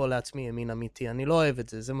אם לקרוא לעצמי ימין אמיתי, אני לא אוהב את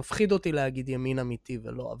זה, זה מפחיד אותי להגיד ימין אמיתי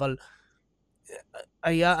ולא, אבל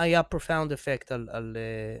היה profound effect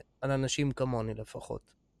על אנשים כמוני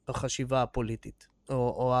לפחות, בחשיבה הפוליטית,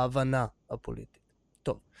 או ההבנה הפוליטית.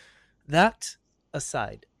 טוב, that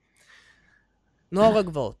aside. נוער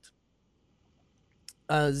הגבעות.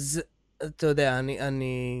 אז, אתה יודע,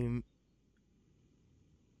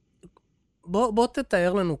 בוא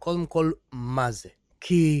תתאר לנו קודם כל מה זה.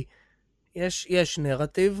 כי יש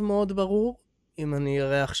נרטיב מאוד ברור. אם אני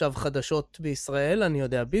אראה עכשיו חדשות בישראל, אני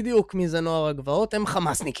יודע בדיוק מי זה נוער הגבעות, הם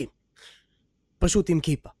חמאסניקים. פשוט עם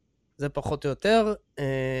כיפה. זה פחות או יותר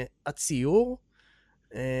הציור,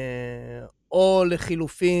 או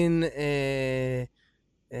לחילופין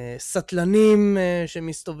סטלנים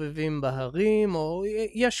שמסתובבים בהרים, או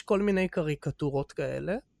יש כל מיני קריקטורות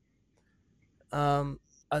כאלה.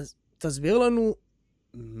 אז תסביר לנו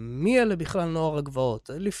מי אלה בכלל נוער הגבעות,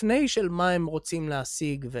 לפני של מה הם רוצים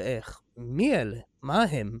להשיג ואיך. מי אלה? מה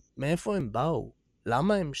הם? מאיפה הם באו?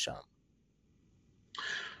 למה הם שם?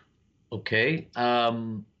 אוקיי.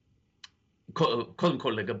 קודם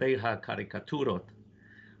כל לגבי הקריקטורות,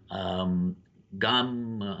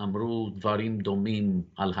 גם אמרו דברים דומים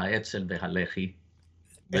על האצ"ל והלח"י.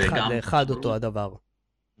 אחד לאחד אותו הדבר.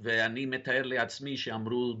 ואני מתאר לעצמי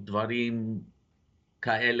שאמרו דברים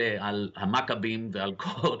כאלה על המכבים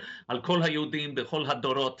ועל כל היהודים בכל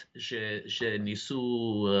הדורות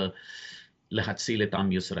שניסו להציל את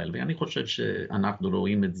עם ישראל. ואני חושב שאנחנו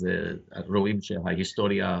רואים את זה, רואים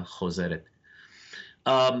שההיסטוריה חוזרת.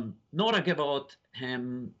 נוער הגבעות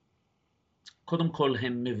הם, קודם כל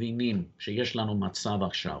הם מבינים שיש לנו מצב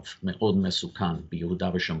עכשיו מאוד מסוכן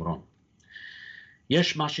ביהודה ושומרון.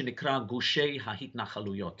 יש מה שנקרא גושי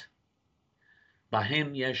ההתנחלויות.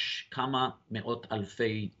 בהם יש כמה מאות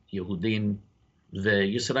אלפי יהודים,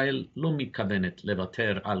 וישראל לא מתכוונת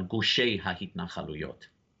לוותר על גושי ההתנחלויות.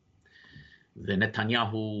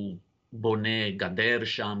 ונתניהו בונה גדר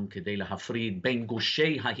שם כדי להפריד בין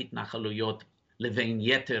גושי ההתנחלויות לבין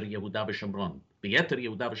יתר יהודה ושומרון. ביתר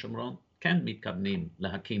יהודה ושומרון כן מתכוונים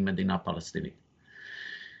להקים מדינה פלסטינית.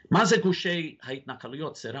 מה זה גושי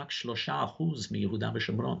ההתנחלויות? זה רק 3% מיהודה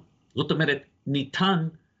ושומרון. זאת אומרת, ניתן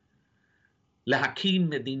להקים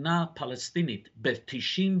מדינה פלסטינית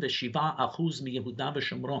ב-97% מיהודה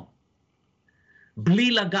ושומרון,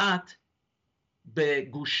 בלי לגעת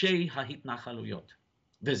בגושי ההתנחלויות.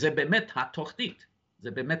 וזה באמת התוכנית,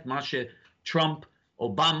 זה באמת מה שטראמפ,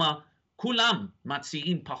 אובמה, כולם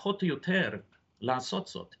מציעים פחות או יותר לעשות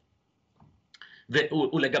זאת.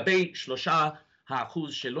 ולגבי 3%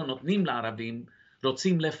 שלא נותנים לערבים,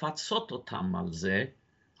 רוצים לפצות אותם על זה,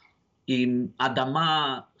 עם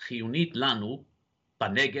אדמה חיונית לנו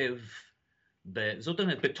בנגב, זאת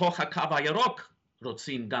אומרת, בתוך הקו הירוק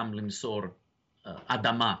רוצים גם למסור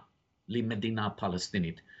אדמה למדינה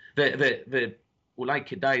פלסטינית. ואולי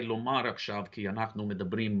כדאי לומר עכשיו, כי אנחנו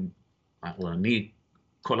מדברים, או אני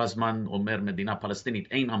כל הזמן אומר מדינה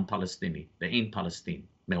פלסטינית, אין עם פלסטיני ואין פלסטין.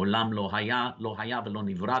 מעולם לא היה ולא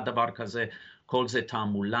נברא דבר כזה, כל זה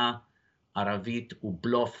תעמולה ערבית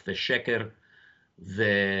ובלוף ושקר.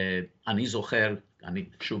 ואני זוכר,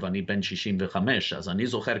 אני בן 65, אז אני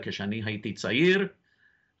זוכר כשאני הייתי צעיר,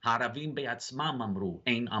 הערבים בעצמם אמרו,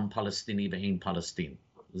 אין עם פלסטיני ואין פלסטין.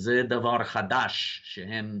 זה דבר חדש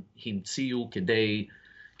שהם המציאו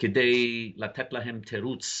כדי לתת להם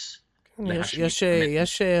תירוץ.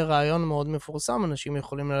 יש רעיון מאוד מפורסם, אנשים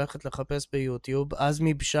יכולים ללכת לחפש ביוטיוב,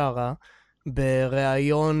 עזמי בשארה,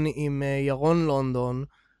 בראיון עם ירון לונדון,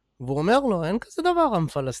 והוא אומר לו, אין כזה דבר עם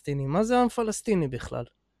פלסטיני, מה זה עם פלסטיני בכלל?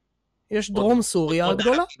 יש דרום סוריה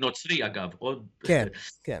הגדולה. עוד נוצרי אגב, עוד... כן,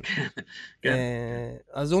 כן.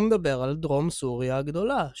 אז הוא מדבר על דרום סוריה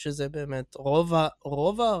הגדולה, שזה באמת,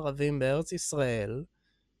 רוב הערבים בארץ ישראל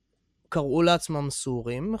קראו לעצמם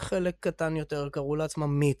סורים, חלק קטן יותר קראו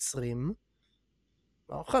לעצמם מצרים,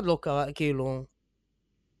 אף אחד לא קרא, כאילו...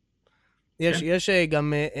 יש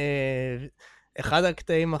גם... אחד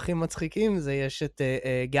הקטעים הכי מצחיקים זה יש את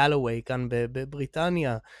גלווי כאן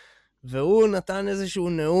בבריטניה, והוא נתן איזשהו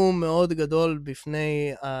נאום מאוד גדול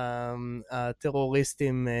בפני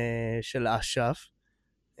הטרוריסטים של אש"ף,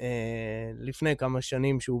 לפני כמה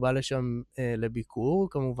שנים שהוא בא לשם לביקור,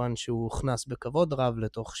 כמובן שהוא הוכנס בכבוד רב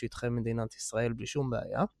לתוך שטחי מדינת ישראל בלי שום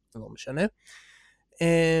בעיה, זה לא משנה.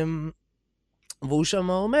 והוא שם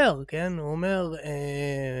אומר, כן, הוא אומר...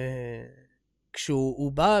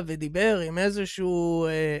 כשהוא בא ודיבר עם איזשהו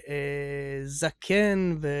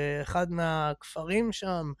זקן באחד מהכפרים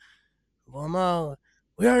שם, הוא אמר,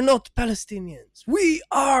 We are not Palestinians, we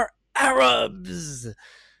are Arabs.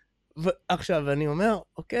 ועכשיו אני אומר,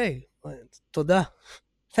 אוקיי, תודה.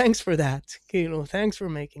 Thanks for that. כאילו, thanks for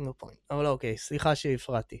making a point. אבל אוקיי, סליחה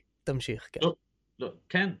שהפרעתי. תמשיך, כן. לא,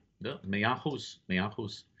 כן, 100%.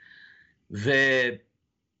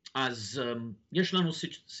 אז יש לנו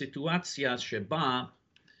סיטואציה שבה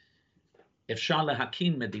אפשר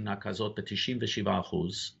להקים מדינה כזאת ב-97%,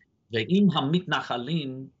 ואם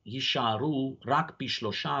המתנחלים יישארו רק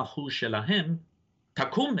ב3% שלהם,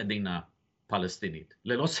 תקום מדינה פלסטינית.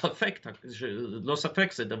 ללא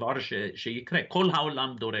ספק זה דבר שיקרה. כל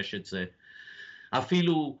העולם דורש את זה.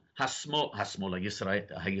 אפילו השמאל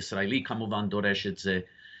הישראלי כמובן דורש את זה,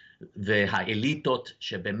 והאליטות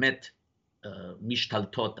שבאמת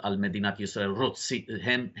משתלטות על מדינת ישראל,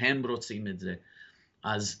 הם רוצים את זה.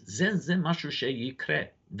 אז זה משהו שיקרה,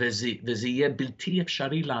 וזה יהיה בלתי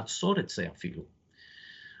אפשרי לעצור את זה אפילו.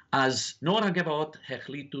 אז נוער הגבעות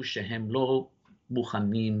החליטו שהם לא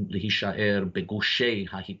מוכנים להישאר בגושי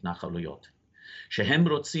ההתנחלויות, שהם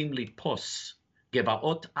רוצים לתפוס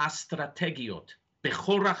גבעות אסטרטגיות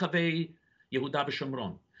בכל רחבי יהודה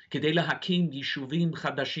ושומרון, כדי להקים יישובים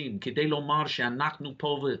חדשים, כדי לומר שאנחנו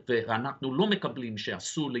פה ואנחנו לא מקבלים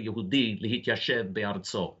שאסור ליהודי להתיישב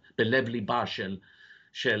בארצו, בלב ליבה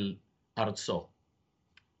של ארצו.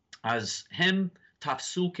 אז הם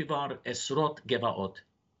תפסו כבר עשרות גבעות,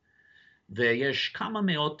 ויש כמה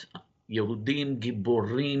מאות יהודים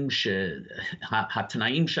גיבורים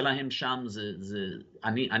שהתנאים שלהם שם,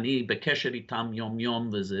 אני בקשר איתם יום יום,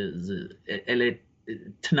 אלה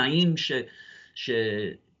תנאים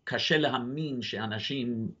שקשה להאמין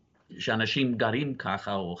שאנשים גרים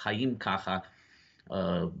ככה או חיים ככה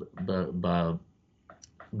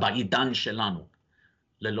בעידן שלנו,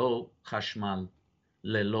 ללא חשמל,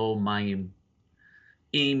 ללא מים,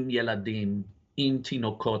 עם ילדים, עם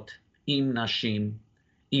תינוקות, עם נשים,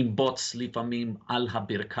 עם בוץ לפעמים על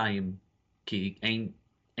הברכיים, כי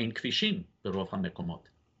אין כבישים ברוב המקומות.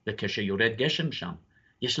 וכשיורד גשם שם,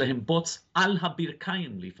 יש להם בוץ על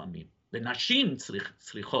הברכיים לפעמים, ונשים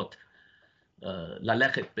צריכות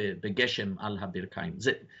ללכת בגשם על הברכיים.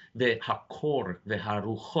 והקור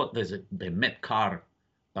והרוחות, וזה באמת קר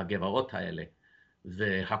בגבעות האלה,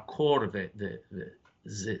 והקור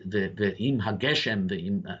ועם הגשם,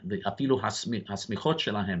 ואפילו השמיכות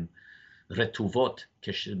שלהם רטובות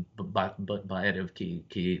בערב,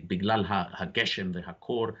 כי בגלל הגשם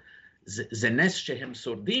והקור, זה נס שהם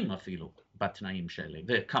שורדים אפילו בתנאים שלה,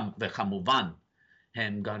 וכמובן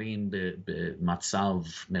הם גרים במצב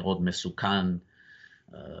מאוד מסוכן,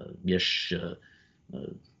 יש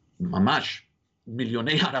ממש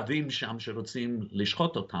מיליוני ערבים שם שרוצים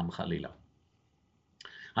לשחוט אותם חלילה.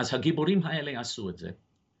 אז הגיבורים האלה עשו את זה.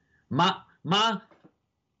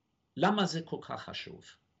 למה זה כל כך חשוב?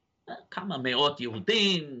 כמה מאות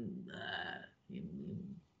יהודים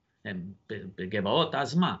הם בגבעות,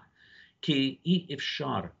 אז מה? כי אי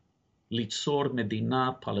אפשר ליצור מדינה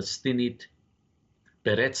פלסטינית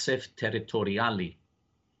ברצף טריטוריאלי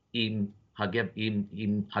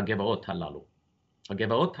עם הגבעות הללו.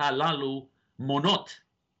 הגבעות הללו מונות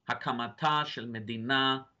הקמתה של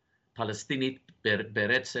מדינה פלסטינית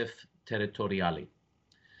ברצף טריטוריאלי.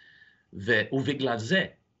 ובגלל זה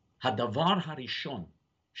הדבר הראשון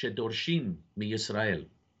שדורשים מישראל,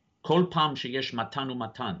 כל פעם שיש מתן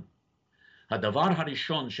ומתן, הדבר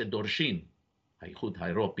הראשון שדורשים, האיחוד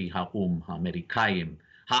האירופי, האו"ם, האמריקאים,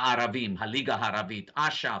 הערבים, הליגה הערבית,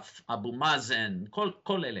 אש"ף, אבו מאזן,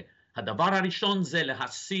 כל אלה, הדבר הראשון זה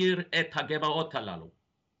להסיר את הגבעות הללו.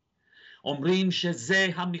 אומרים שזה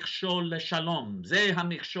המכשול לשלום, זה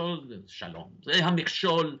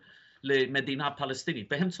המכשול למדינה פלסטינית,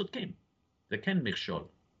 והם צודקים, זה כן מכשול,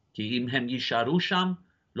 כי אם הם יישארו שם,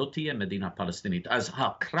 לא תהיה מדינה פלסטינית. אז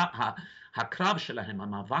הקרב שלהם,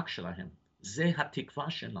 המאבק שלהם, זה התקווה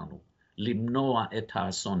שלנו, למנוע את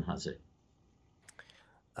האסון הזה.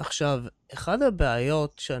 עכשיו, אחד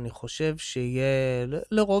הבעיות שאני חושב שיהיה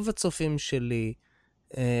לרוב הצופים שלי,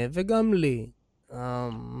 וגם לי,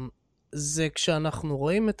 זה כשאנחנו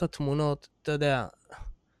רואים את התמונות, אתה יודע,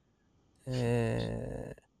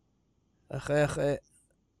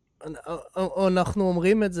 אנחנו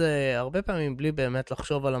אומרים את זה הרבה פעמים בלי באמת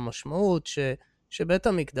לחשוב על המשמעות, שבית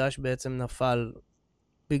המקדש בעצם נפל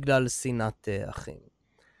בגלל שנאת אחים.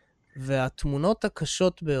 והתמונות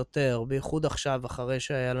הקשות ביותר, בייחוד עכשיו, אחרי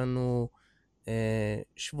שהיה לנו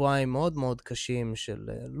שבועיים מאוד מאוד קשים של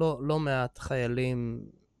לא מעט חיילים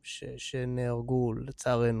שנהרגו,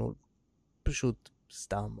 לצערנו, פשוט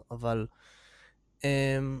סתם, אבל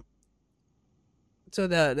אתה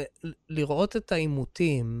יודע, לראות את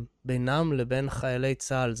העימותים בינם לבין חיילי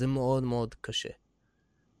צה"ל זה מאוד מאוד קשה.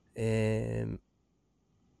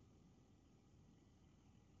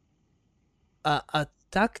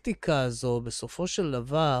 הטקטיקה הזו בסופו של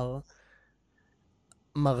דבר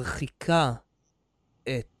מרחיקה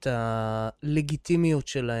את הלגיטימיות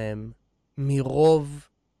שלהם מרוב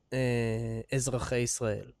אזרחי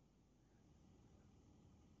ישראל.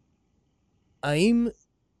 האם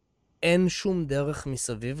אין שום דרך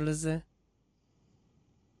מסביב לזה?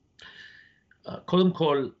 קודם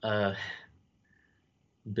כל,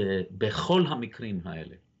 בכל המקרים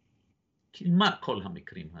האלה, כמעט כל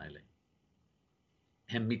המקרים האלה,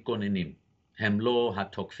 הם מתגוננים, הם לא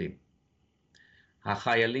התוקפים.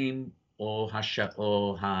 החיילים או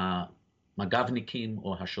המג"בניקים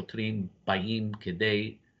או השוטרים באים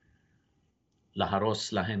כדי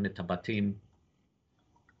להרוס להם את הבתים,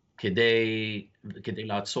 כדי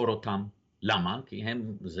לעצור אותם. למה? כי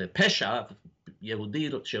זה פשע, יהודי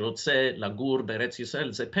שרוצה לגור בארץ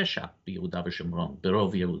ישראל זה פשע ביהודה ושומרון,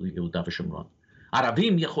 ברוב יהודה ושומרון.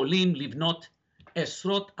 ערבים יכולים לבנות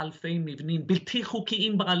עשרות אלפי מבנים בלתי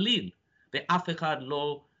חוקיים בעליל, ואף אחד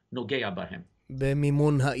לא נוגע בהם.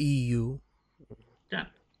 במימון ה-EU. כן,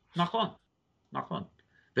 נכון.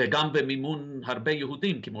 וגם במימון הרבה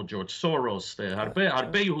יהודים, כמו ג'ורג' סורוס,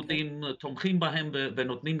 הרבה יהודים תומכים בהם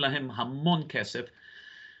ונותנים להם המון כסף.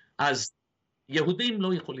 אז יהודים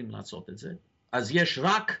לא יכולים לעשות את זה. אז יש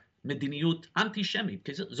רק מדיניות אנטישמית,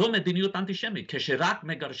 זו מדיניות אנטישמית, כשרק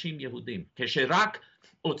מגרשים יהודים, כשרק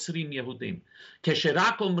עוצרים יהודים.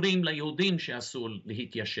 כשרק אומרים ליהודים שאסור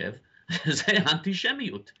להתיישב, זה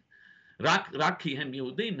אנטישמיות. רק כי הם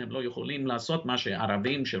יהודים, הם לא יכולים לעשות מה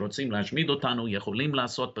שערבים שרוצים להשמיד אותנו יכולים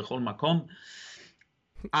לעשות בכל מקום.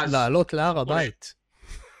 לעלות להר הבית.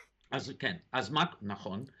 אז כן,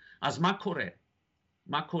 נכון. אז מה קורה?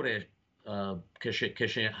 מה קורה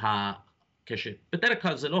בדרך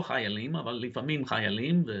כלל זה לא חיילים, אבל לפעמים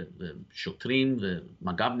חיילים ושוטרים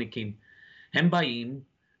ומג"בניקים, הם באים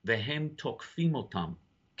והם תוקפים אותם,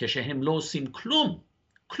 כשהם לא עושים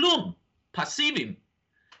כלום, פסיביים,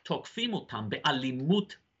 תוקפים אותם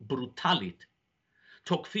באלימות ברוטלית,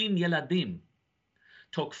 תוקפים ילדים,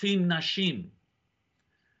 תוקפים נשים,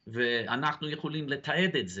 ואנחנו יכולים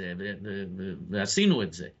לתעד את זה, ועשינו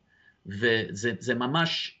את זה, וזה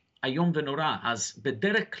ממש היום ונורא. אז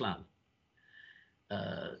בדרך כלל,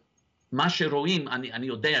 מה שרואים, אני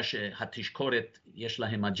יודע שהתשקורת יש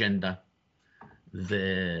להם אג'נדה,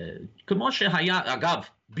 וכמו שהיה, אגב,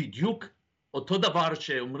 בדיוק אותו דבר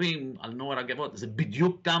שאומרים על נוער הגבעות, זה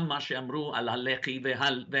בדיוק גם מה שאמרו על הלח"י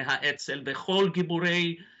והאצ"ל וכל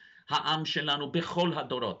גיבורי העם שלנו בכל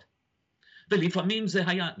הדורות. ולפעמים זה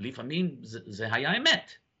היה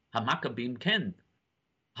אמת. המכבים כן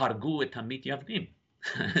הרגו את המתייוונים.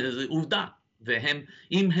 זו עובדה.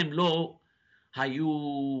 אם הם לא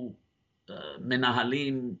היו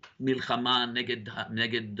מנהלים מלחמה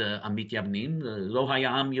נגד המתייוונים, לא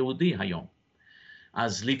היה עם יהודי היום.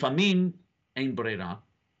 אז לפעמים אין ברירה,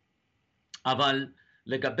 אבל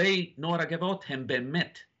לגבי נוער הגבעות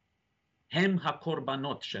הם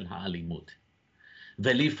הקורבנות של האלימות.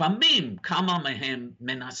 ולפעמים כמה מהם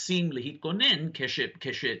מנסים להתגונן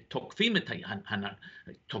כשתוקפים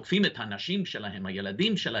את הנשים שלהם,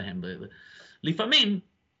 הילדים שלהם. לפעמים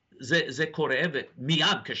זה קורה,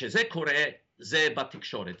 ומיד כשזה קורה, זה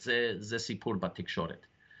בתקשורת, זה סיפור בתקשורת.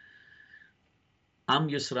 עם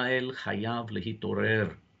ישראל חייב להתעורר.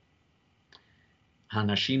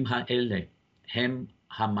 האנשים האלה הם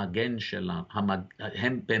המגן שלנו,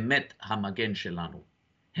 הם באמת המגן שלנו.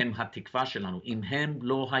 הם התקווה שלנו. אם הם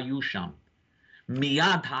לא היו שם,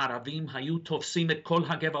 מיד הערבים היו תופסים את כל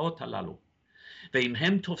הגבעות הללו. ואם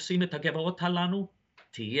הם תופסים את הגבעות הללו,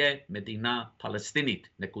 תהיה מדינה פלסטינית,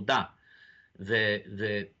 נקודה.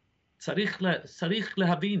 וצריך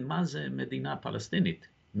להבין מה זה מדינה פלסטינית.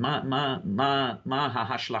 מה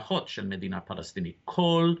ההשלכות של מדינה פלסטינית.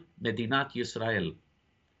 כל מדינת ישראל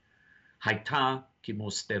הייתה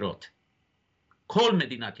כמו סתרות. כל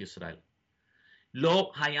מדינת ישראל.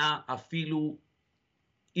 לא היה אפילו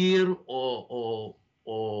עיר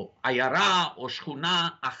או עיירה או שכונה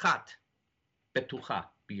אחת בטוחה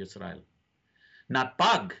בישראל.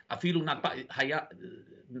 נתב"ג, אפילו נתב"ג,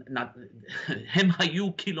 הם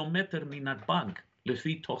היו קילומטר מנתב"ג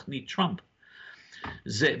לפי תוכנית טראמפ.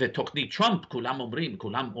 ותוכנית טראמפ, כולם אומרים,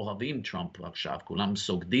 כולם אוהבים טראמפ עכשיו, כולם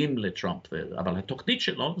סוגדים לטראמפ, אבל התוכנית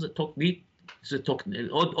שלו זה תוכנית,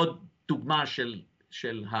 עוד דוגמה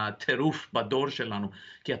של הטירוף בדור שלנו,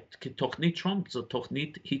 כי תוכנית טראמפ זו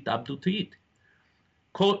תוכנית התאבדותית.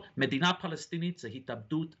 כל מדינה פלסטינית זה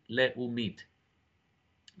התאבדות לאומית.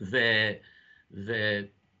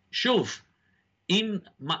 ושוב,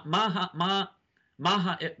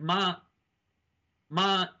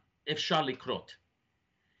 מה אפשר לקרות?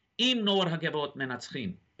 אם נוער הגבעות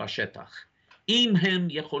מנצחים בשטח, אם הם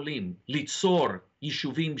יכולים ליצור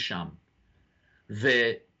יישובים שם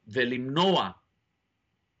ולמנוע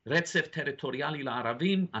רצף טריטוריאלי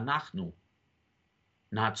לערבים, אנחנו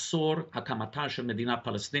נעצור הקמתה של מדינה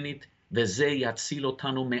פלסטינית, וזה יציל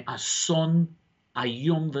אותנו מאסון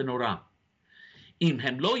איום ונורא. אם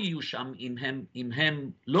הם לא יהיו שם, אם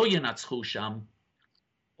הם לא ינצחו שם,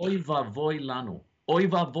 אוי ואבוי לנו, אוי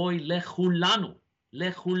ואבוי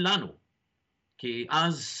לכולנו. כי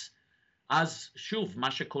אז שוב,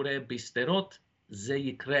 מה שקורה בסתרות, זה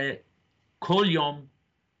יקרה כל יום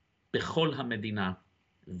בכל המדינה.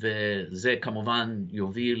 וזה כמובן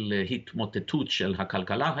יוביל להתמוטטות של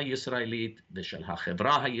הכלכלה הישראלית ושל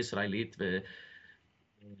החברה הישראלית,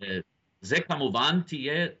 וזה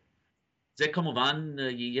כמובן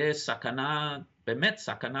יהיה סכנה, באמת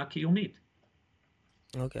סכנה קיומית.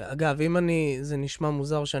 אוקיי, אגב, זה נשמע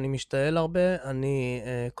מוזר שאני משתעל הרבה, אני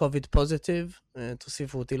קוביד פוזיטיב,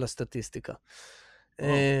 תוסיפו אותי לסטטיסטיקה.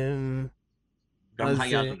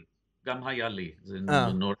 גם היה לי, זה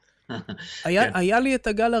נורא. היה לי את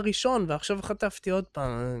הגל הראשון, ועכשיו חטפתי עוד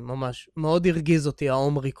פעם, ממש, מאוד הרגיז אותי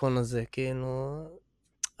האומריקון הזה, כאילו,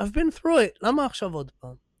 I've been through it, למה עכשיו עוד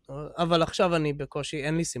פעם? אבל עכשיו אני בקושי,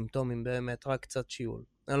 אין לי סימפטומים באמת, רק קצת שיעול,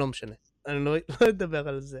 אני לא משנה, אני לא אדבר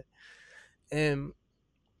על זה.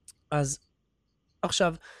 אז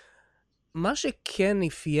עכשיו, מה שכן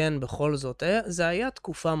אפיין בכל זאת, זה היה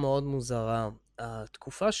תקופה מאוד מוזרה.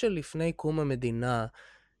 התקופה של לפני קום המדינה,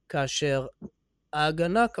 כאשר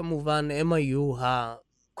ההגנה כמובן הם היו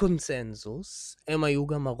הקונצנזוס, הם היו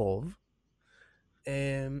גם הרוב,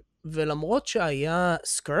 ולמרות שהיה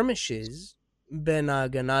skirmishes בין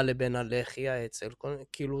ההגנה לבין הלח"י האצ"ל,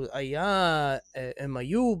 כאילו הם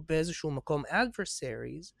היו באיזשהו מקום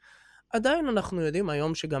adversaries, עדיין אנחנו יודעים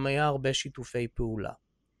היום שגם היה הרבה שיתופי פעולה.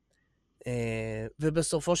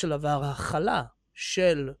 ובסופו של דבר הכלה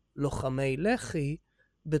של לוחמי לח"י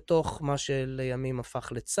בתוך מה שלימים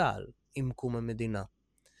הפך לצה"ל עם קום המדינה.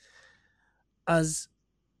 אז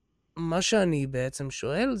מה שאני בעצם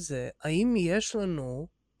שואל זה, האם יש לנו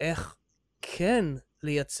איך כן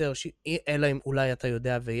לייצר, אלא אם אולי אתה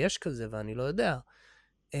יודע ויש כזה ואני לא יודע,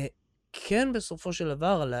 כן בסופו של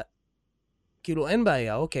דבר, כאילו אין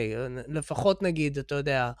בעיה, אוקיי, לפחות נגיד, אתה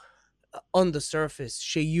יודע, on the surface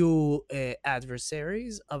שיהיו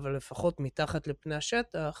adversaries, אבל לפחות מתחת לפני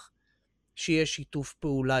השטח, שיש שיתוף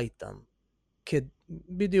פעולה איתם.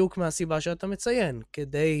 בדיוק מהסיבה שאתה מציין,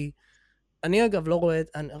 כדי... אני אגב לא רואה,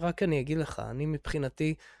 רק אני אגיד לך, אני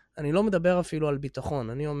מבחינתי, אני לא מדבר אפילו על ביטחון,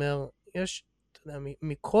 אני אומר, יש, אתה יודע,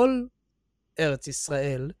 מכל ארץ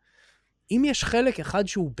ישראל, אם יש חלק אחד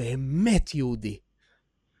שהוא באמת יהודי,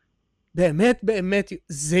 באמת,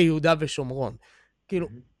 זה יהודה ושומרון. כאילו,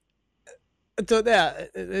 אתה יודע,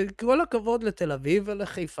 כל הכבוד לתל אביב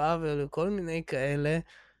ולחיפה ולכל מיני כאלה,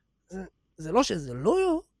 זה לא שזה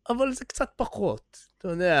לא, אבל זה קצת פחות. אתה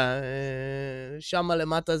יודע, שם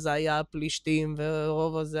למטה זה היה פלישתים,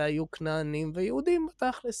 ורוב הזה היו כנענים, ויהודים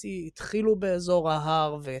בתכלס התחילו באזור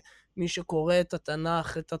ההר, ומי שקורא את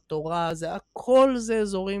התנ"ך, את התורה, הכל זה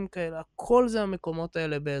אזורים כאלה, הכל זה המקומות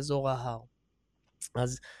האלה באזור ההר.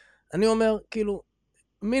 אז אני אומר, כאילו,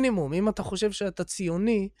 מינימום, אם אתה חושב שאתה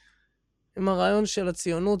ציוני, אם הרעיון של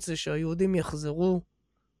הציונות זה שהיהודים יחזרו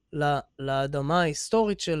לאדמה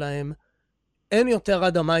ההיסטורית שלהם, אין יותר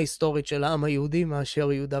אדמה היסטורית של העם היהודי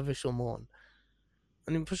מאשר יהודה ושומרון.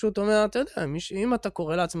 אני פשוט אומר, אתה יודע, אם אתה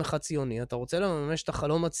קורא לעצמך ציוני, אתה רוצה לממש את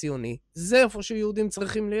החלום הציוני, זה איפה שיהודים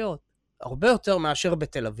צריכים להיות. הרבה יותר מאשר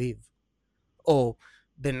בתל אביב, או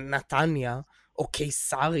בנתניה, או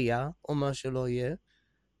קיסריה, או מה שלא יהיה,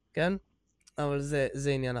 כן? אבל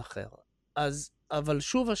זה עניין אחר. אבל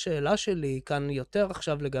שוב השאלה שלי כאן יותר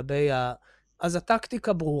עכשיו לגבי אז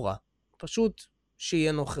הטקטיקה ברורה. פשוט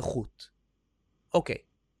שיהיה נוכחות. אוקיי,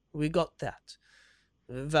 we got that.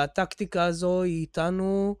 והטקטיקה הזו היא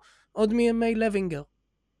איתנו עוד מימי לוינגר.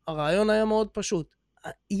 הרעיון היה מאוד פשוט.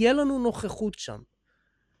 יהיה לנו נוכחות שם.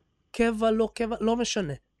 קבע, לא קבע, לא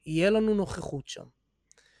משנה. יהיה לנו נוכחות שם.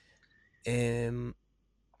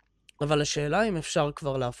 אבל השאלה אם אפשר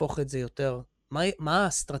כבר להפוך את זה יותר, מה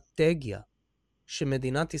האסטרטגיה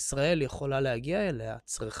שמדינת ישראל יכולה להגיע אליה,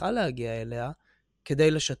 צריכה להגיע אליה,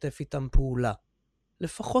 כדי לשתף איתם פעולה?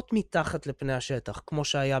 לפחות מתחת לפני השטח, כמו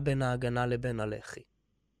שהיה בין ההגנה לבין הלח"י.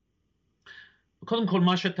 קודם כל,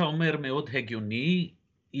 מה שאתה אומר מאוד הגיוני,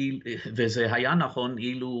 וזה היה נכון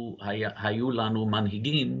אילו היו לנו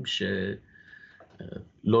מנהיגים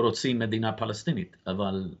שלא רוצים מדינה פלסטינית,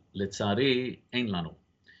 אבל לצערי אין לנו.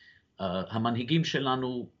 המנהיגים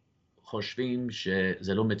שלנו חושבים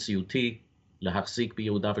שזה לא מציאותי להחזיק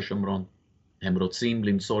ביהודה ושומרון. הם רוצים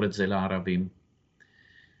למסור את זה לערבים.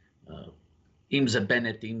 אם זה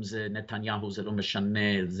בנט, אם זה נתניהו, זה לא משנה.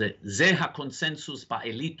 זה הקונסנזוס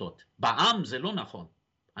באליטות. בעם זה לא נכון.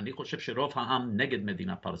 אני חושב שרוב העם נגד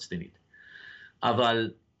מדינה פלסטינית.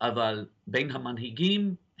 אבל בין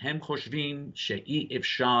המנהיגים הם חושבים שאי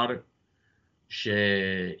אפשר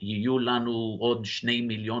שיהיו לנו עוד 2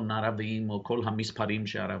 מיליון ערבים, או כל המספרים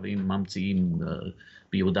שהערבים ממציאים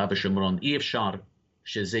ביהודה ושומרון. אי אפשר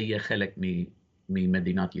שזה יהיה חלק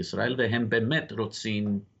ממדינת ישראל, והם באמת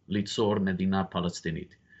רוצים ליצור מדינה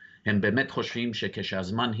פלסטינית. הם באמת חושבים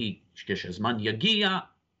שכשהזמן יגיע,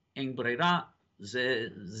 אין ברירה,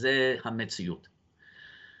 זה המציאות.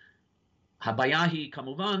 הבעיה היא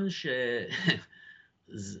כמובן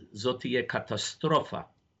שזאת תהיה קטסטרופה,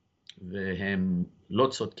 והם לא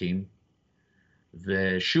צודקים,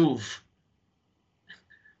 ושוב,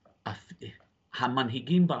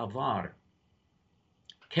 המנהיגים בעבר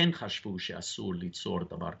כן חשבו שאסור ליצור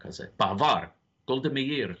דבר כזה. בעבר, גולדה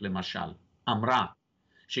מאיר למשל, אמרה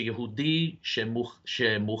שיהודי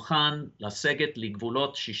שמוכן לסגת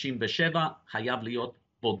לגבולות 67 חייב להיות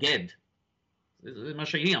בוגד. זה מה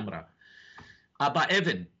שהיא אמרה. אבא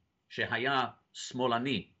אבן, שהיה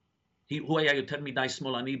שמאלני, הוא היה יותר מדי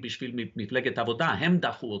שמאלני בשביל מפלגת עבודה, הם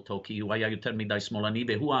דחו אותו כי הוא היה יותר מדי שמאלני,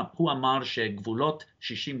 והוא אמר שגבולות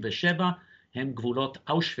 67 הם גבולות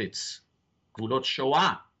אושוויץ, גבולות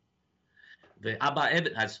שואה. ואבא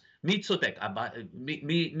אבן, אז מי צודק?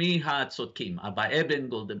 מי הצודקים? אבא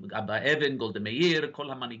אבן, גולדה מאיר,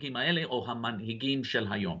 כל המנהיגים האלה, או המנהיגים של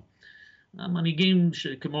היום? המנהיגים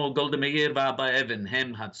כמו גולדה מאיר ואבא אבן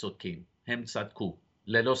הם הצודקים, הם צדקו.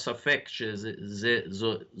 ללא ספק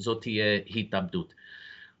שזאת תהיה התאבדות.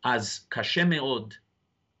 אז קשה מאוד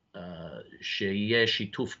שיהיה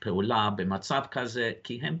שיתוף פעולה במצב כזה,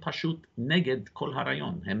 כי הם פשוט נגד כל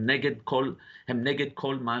הרעיון, הם נגד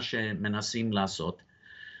כל מה שמנסים לעשות.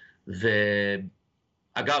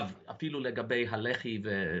 ואגב, אפילו לגבי הלח"י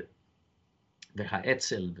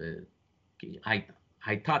והאצ"ל,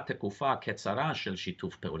 הייתה תקופה קצרה של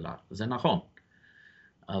שיתוף פעולה, זה נכון.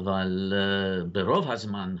 אבל ברוב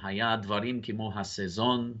הזמן היה דברים כמו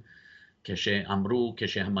הסזון,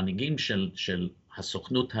 כשהמנהיגים של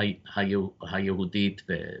הסוכנות היהודית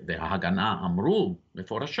וההגנה אמרו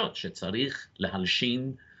מפורשות שצריך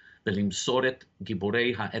להלשין ולמסור את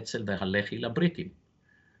גיבורי האצ"ל והלח"י לבריטים.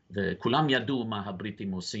 וכולם ידעו מה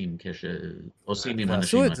הבריטים עושים כשעושים עם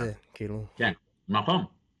אנשים. ועשו את זה, כאילו. כן, נכון,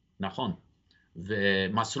 נכון.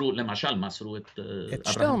 ומסרו, למשל, מסרו את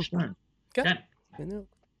אברהם שטרן. כן.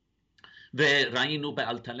 בדיוק. וראינו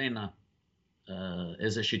באלטלנה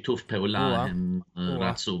איזה שיתוף פעולה הם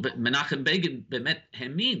רצו. מנחם בגין באמת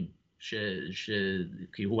האמין,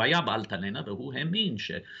 כי הוא היה באלטלנה, והוא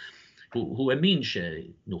האמין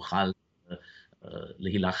שנוכל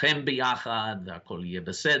להילחם ביחד והכל יהיה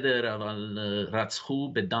בסדר, אבל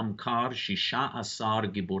רצחו בדם קר 16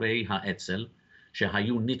 גיבורי האצ"ל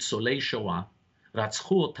שהיו ניצולי שואה,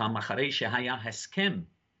 רצחו אותם אחרי שהיה הסכם.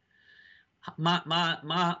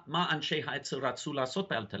 מה אנשי האצ"ל רצו לעשות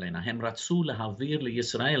באלטלנה? הם רצו להעביר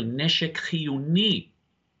לישראל נשק חיוני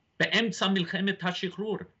באמצע מלחמת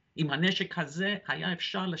השחרור. עם הנשק הזה היה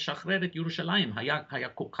אפשר לשחרר את ירושלים, היה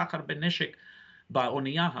כל כך הרבה נשק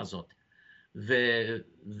באונייה הזאת.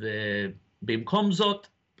 ובמקום זאת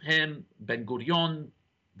הם, בן גוריון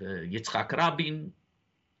ויצחק רבין,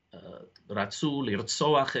 רצו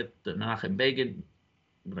לרצוח את מנחם בגין,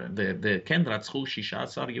 וכן רצחו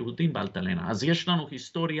 16 יהודים באלטלנה. אז יש לנו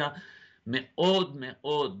היסטוריה מאוד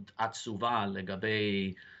מאוד עצובה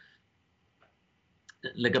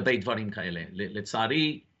לגבי דברים כאלה.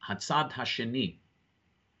 לצערי, הצד השני,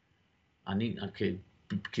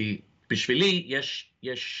 כי בשבילי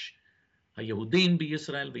יש היהודים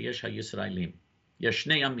בישראל ויש הישראלים. יש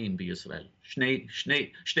שני עמים בישראל,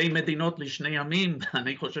 שתי מדינות לשני עמים,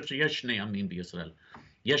 אני חושב שיש שני עמים בישראל.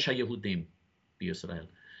 יש היהודים בישראל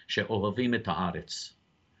שאוהבים את הארץ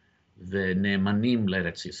ונאמנים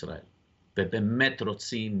לארץ ישראל, ובאמת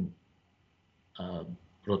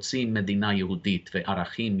רוצים מדינה יהודית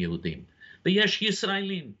וערכים יהודים. ויש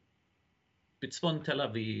ישראלים בצפון תל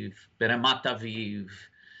אביב, ברמת אביב,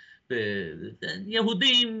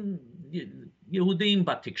 יהודים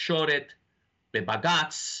בתקשורת,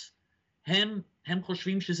 בבג"ץ, הם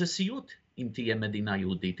חושבים שזה סיוט אם תהיה מדינה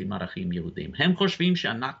יהודית עם ערכים יהודים. הם חושבים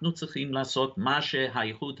שאנחנו צריכים לעשות מה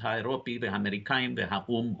שהאיחוד האירופי והאמריקאים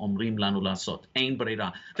והאו"ם אומרים לנו לעשות. אין ברירה.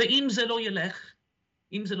 ואם זה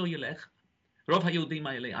לא ילך, רוב היהודים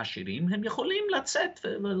האלה עשירים, הם יכולים לצאת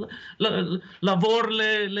ולעבור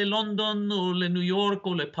ללונדון או לניו יורק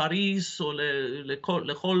או לפריז או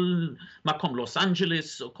לכל מקום, לוס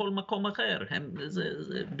אנג'לס או כל מקום אחר.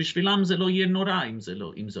 בשבילם זה לא יהיה נורא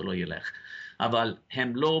אם זה לא ילך. אבל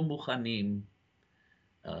הם לא מוכנים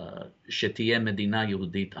שתהיה מדינה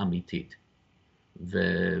יהודית אמיתית.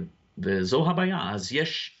 וזו הבעיה. אז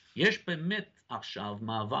יש באמת עכשיו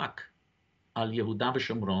מאבק על יהודה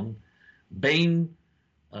ושומרון, בין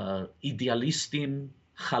אידיאליסטים,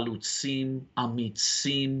 חלוצים,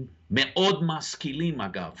 אמיצים, מאוד משכילים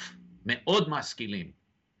אגב, מאוד משכילים.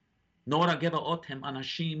 נוער הגבעות הם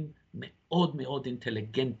אנשים מאוד מאוד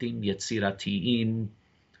אינטליגנטים, יצירתיים,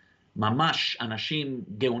 ממש אנשים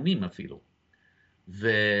גאונים אפילו.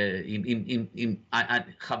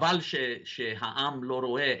 חבל שהעם לא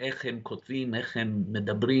רואה איך הם כותבים, איך הם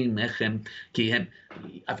מדברים, כי הם,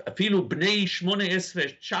 אפילו בני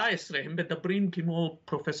 18-19, הם מדברים כמו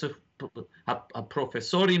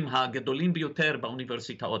הפרופסורים הגדולים ביותר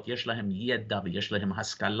באוניברסיטאות. יש להם ידע ויש להם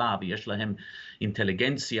השכלה ויש להם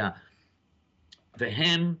אינטליגנציה,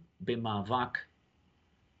 והם במאבק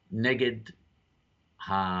נגד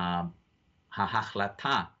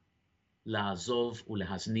ההחלטה לעזוב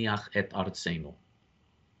ולהזניח את ארצנו.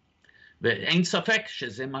 ואין ספק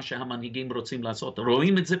שזה מה שהמנהיגים רוצים לעשות.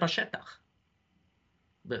 רואים את זה בשטח.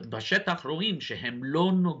 בשטח רואים שהם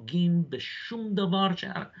לא נוגעים בשום דבר,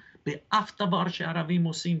 באף דבר שהערבים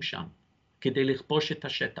עושים שם, כדי לכבוש את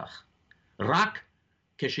השטח. רק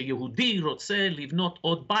כשיהודי רוצה לבנות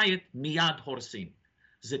עוד בית, מיד הורסים.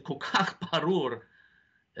 זה כל כך ברור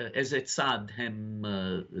באיזה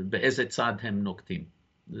צד הם נוקטים.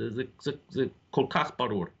 זה כל כך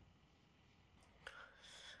ברור.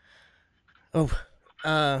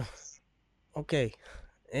 אוקיי.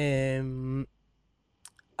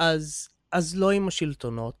 אז לא עם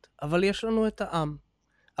השלטונות, אבל יש לנו את העם.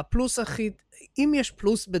 הפלוס אם יש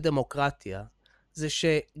פלוס בדמוקרטיה, זה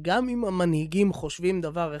שגם אם המנהיגים חושבים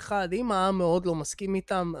דבר אחד, אם העם מאוד לא מסכים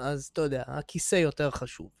איתם, אז אתה יודע, הכיסא יותר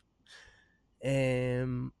חשוב.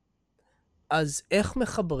 אז איך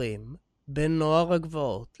מחברים בין נוער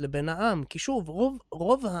הגבעות לבין העם? כי שוב,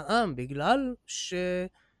 רוב העם, בגלל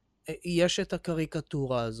שיש את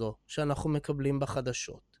הקריקטורה הזו שאנחנו מקבלים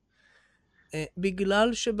בחדשות,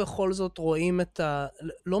 בגלל שבכל זאת רואים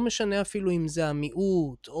לא משנה אפילו אם זה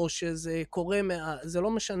המיעוט, או שזה קורה, זה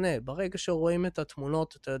לא משנה, ברגע שרואים את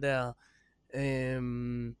התמונות, אתה יודע,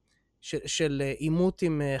 של עימות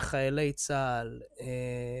עם חיילי צה"ל,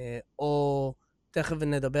 או תכף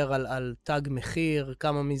נדבר על תג מחיר,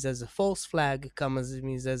 כמה מזה זה פורס פלאג, כמה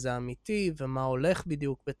מזה זה אמיתי, ומה הולך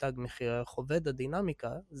בדיוק בתג מחיר, איך עובד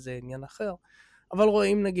הדינמיקה, זה עניין אחר. אבל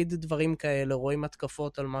רואים נגיד דברים כאלה, רואים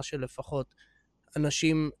התקפות על מה שלפחות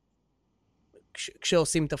אנשים,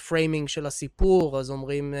 כשעושים את הפריימינג של הסיפור, אז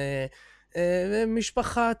אומרים,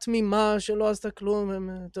 משפחה תמימה שלא עשתה כלום,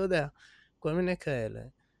 אתה יודע, כל מיני כאלה.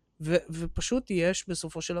 ופשוט יש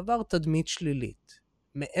בסופו של דבר תדמית שלילית.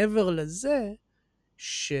 מעבר לזה,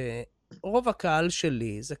 שרוב הקהל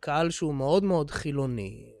שלי זה קהל שהוא מאוד מאוד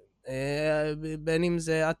חילוני, בין אם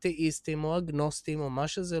זה אתאיסטים או אגנוסטים או מה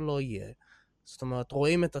שזה לא יהיה. זאת אומרת,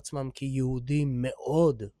 רואים את עצמם כיהודים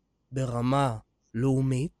מאוד ברמה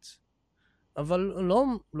לאומית, אבל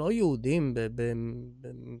לא יהודים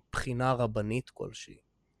בבחינה רבנית כלשהי.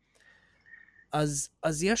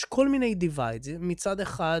 אז יש כל מיני דיוויידס, מצד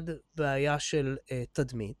אחד בעיה של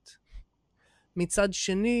תדמית, מצד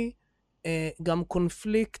שני גם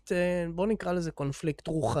קונפליקט, בוא נקרא לזה קונפליקט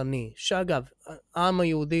רוחני, שאגב, העם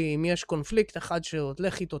היהודי, אם יש קונפליקט אחד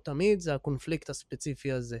שהולך איתו תמיד, זה הקונפליקט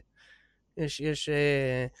הספציפי הזה. יש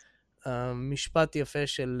משפט יפה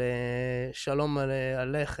של שלום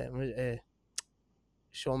עליכם,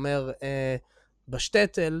 שאומר,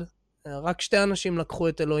 בשטטל, רק שתי אנשים לקחו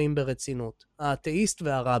את אלוהים ברצינות, האתאיסט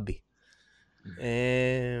והרבי.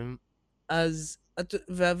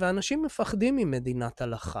 ואנשים מפחדים ממדינת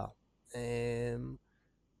הלכה.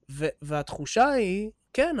 והתחושה היא,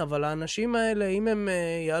 כן, אבל האנשים האלה, אם הם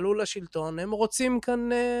יעלו לשלטון, הם רוצים כאן,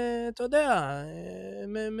 אתה יודע,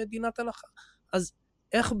 מדינת הלכה. אז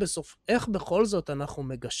איך בכל זאת אנחנו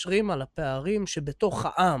מגשרים על הפערים שבתוך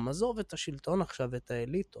העם, עזוב את השלטון עכשיו, את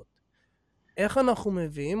האליטות, איך אנחנו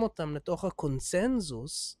מביאים אותם לתוך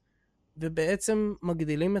הקונסנזוס, ובעצם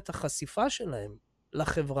מגדילים את החשיפה שלהם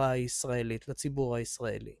לחברה הישראלית, לציבור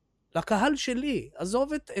הישראלי. לקהל שלי,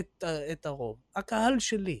 עזוב את הרוב, הקהל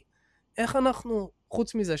שלי. איך אנחנו,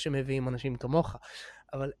 חוץ מזה שמביאים אנשים כמוך,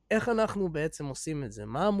 אבל איך אנחנו בעצם עושים את זה?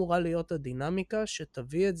 מה אמורה להיות הדינמיקה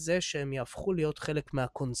שתביא את זה שהם יהפכו להיות חלק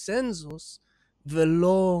מהקונסנזוס,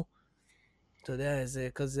 ולא, אתה יודע, איזה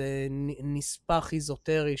כזה נספח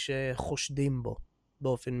איזוטרי שחושדים בו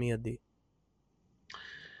באופן מיידי?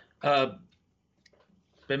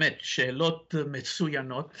 באמת, שאלות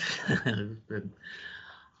מצוינות.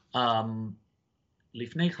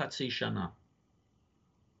 לפני חצי שנה,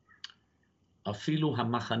 אפילו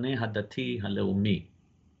המחנה הדתי הלאומי,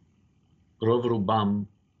 רוב רובם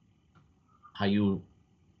היו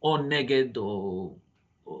או נגד או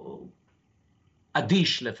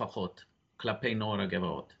אדיש לפחות כלפי נוער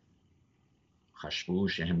הגבעות. חשבו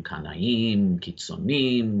שהם קנאים,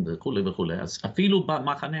 קיצונים וכו' וכו'. אז אפילו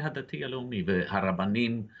במחנה הדתי הלאומי,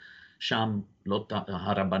 והרבנים שם, לא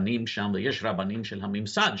הרבנים שם, ויש רבנים של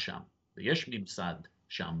הממסד שם, ויש ממסד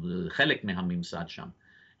שם, חלק מהממסד שם,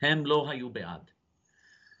 הם לא היו בעד.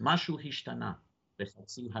 משהו השתנה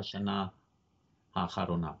בחצי השנה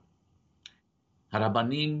האחרונה.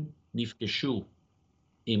 הרבנים נפגשו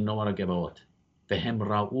עם נוער הגבעות, והם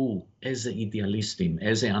ראו איזה אידיאליסטים,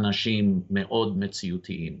 איזה אנשים מאוד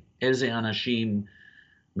מציאותיים, איזה אנשים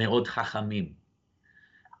מאוד חכמים,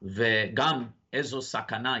 וגם איזו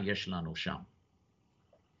סכנה יש לנו שם.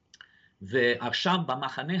 ועכשיו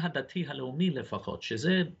במחנה הדתי הלאומי לפחות,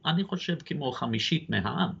 שזה אני חושב כמו 50%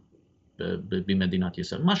 מהעם במדינת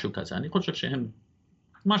ישראל, משהו כזה, אני חושב שהם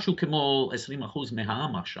משהו כמו 20%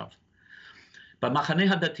 מהעם עכשיו.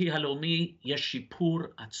 במחנה הדתי הלאומי יש שיפור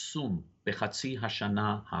עצום בחצי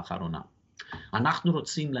השנה האחרונה. אנחנו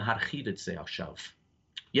רוצים להרחיב את זה עכשיו.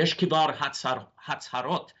 יש כבר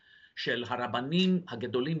הצהרות של הרבנים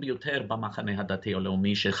הגדולים ביותר במחנה הדתי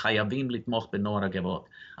הלאומי שחייבים לתמוך בנוער הגבעות.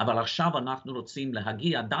 אבל עכשיו אנחנו רוצים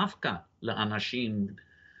להגיע דווקא לאנשים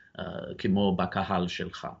כמו בקהל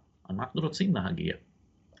שלך. אנחנו רוצים להגיע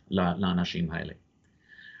לאנשים האלה.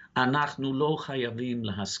 אנחנו לא חייבים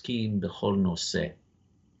להסכים בכל נושא.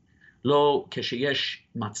 לא כשיש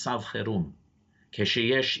מצב חירום,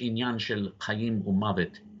 כשיש עניין של חיים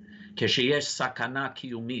ומוות, כשיש סכנה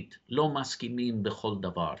קיומית, לא מסכימים בכל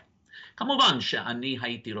דבר. כמובן שאני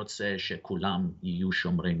הייתי רוצה שכולם יהיו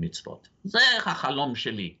שומרי מצוות. זה החלום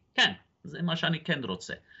שלי, כן, זה מה שאני כן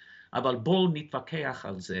רוצה. אבל בואו נתווכח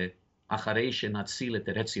על זה אחרי שנציל את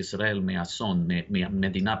ארץ ישראל מאסון,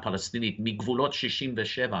 ממדינה פלסטינית, מגבולות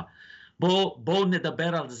 67. בואו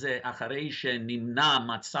נדבר על זה אחרי שנמנע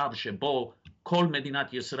מצב שבו כל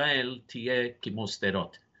מדינת ישראל תהיה כמו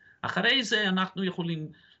סדרות. אחרי זה אנחנו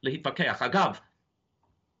יכולים להתווכח. אגב,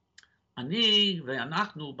 אני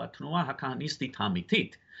ואנחנו בתנועה הכהניסטית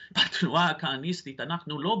האמיתית, בתנועה הכהניסטית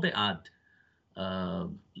אנחנו לא בעד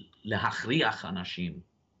להכריח אנשים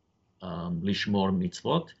לשמור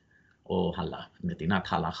מצוות או מדינת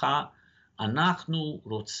הלכה. אנחנו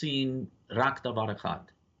רוצים רק דבר אחד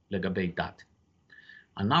לגבי דת.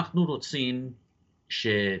 אנחנו רוצים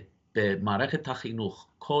שבמערכת החינוך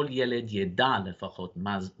כל ילד ידע לפחות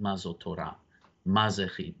מה זו תורה,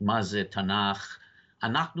 מה זה תנ"ך.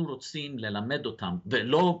 אנחנו רוצים ללמד אותם,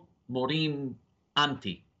 ולא מורים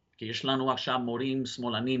אנטי, כי יש לנו עכשיו מורים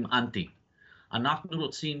שמאלנים אנטי. אנחנו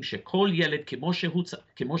רוצים שכל ילד,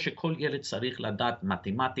 כמו שכל ילד צריך לדעת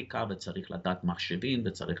מתמטיקה, וצריך לדעת מחשבים,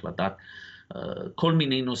 וצריך לדעת כל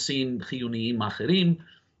מיני נושאים חיוניים אחרים,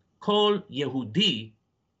 כל יהודי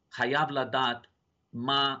חייב לדעת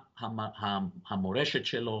מה המורשת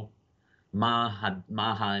שלו, מה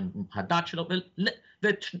הדת שלו,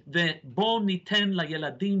 ובואו ניתן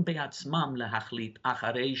לילדים בעצמם להחליט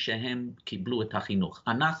אחרי שהם קיבלו את החינוך.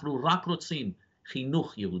 אנחנו רק רוצים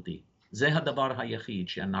חינוך יהודי. זה הדבר היחיד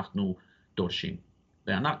שאנחנו דורשים.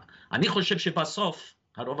 אני חושב שבסוף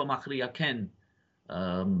הרוב המכריע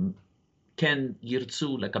כן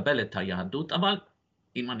ירצו לקבל את היהדות, אבל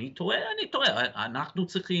אם אני טועה, אני טועה. אנחנו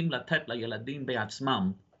צריכים לתת לילדים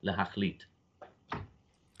בעצמם להחליט.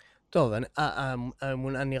 טוב,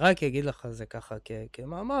 אני רק אגיד לך זה ככה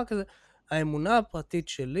כמאמר כזה. האמונה הפרטית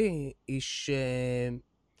שלי היא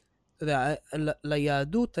אתה יודע,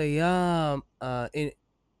 ליהדות היה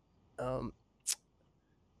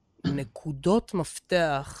נקודות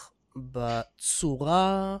מפתח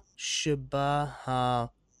בצורה שבה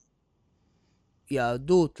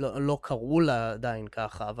היהדות, לא קראו לה עדיין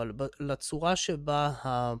ככה, אבל לצורה שבה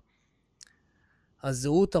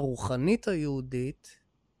הזהות הרוחנית היהודית,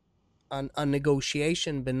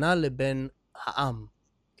 הנגושיישן בינה לבין העם,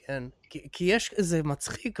 כן? כי יש איזה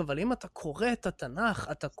מצחיק, אבל אם אתה קורא את התנ"ך,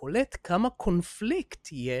 אתה קולט כמה קונפליקט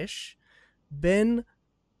יש בין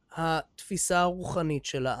התפיסה הרוחנית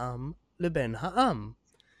של העם לבין העם.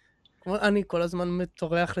 אני כל הזמן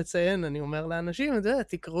מטורח לציין, אני אומר לאנשים,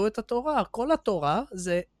 תקראו את התורה. כל התורה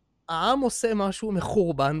זה, העם עושה משהו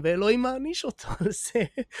מחורבן, ואלוהים מעניש אותו על זה.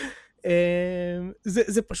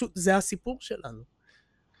 זה פשוט, זה הסיפור שלנו.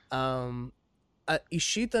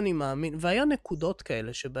 אישית אני מאמין, והיה נקודות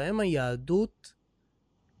כאלה שבהם היהדות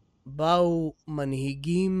באו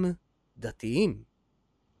מנהיגים דתיים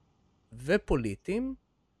ופוליטיים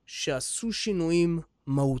שעשו שינויים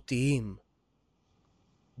מהותיים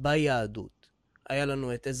ביהדות. היה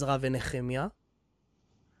לנו את עזרא ונחמיה,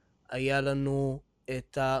 היה לנו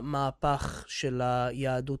את המהפך של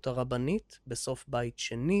היהדות הרבנית בסוף בית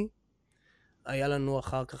שני, היה לנו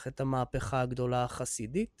אחר כך את המהפכה הגדולה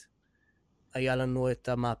החסידית, היה לנו את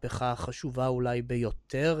המהפכה החשובה אולי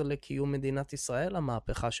ביותר לקיום מדינת ישראל,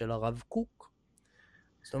 המהפכה של הרב קוק.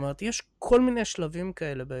 זאת אומרת, יש כל מיני שלבים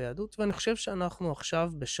כאלה ביהדות, ואני חושב שאנחנו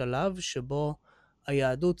עכשיו בשלב שבו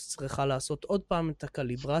היהדות צריכה לעשות עוד פעם את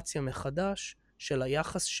הקליברציה מחדש של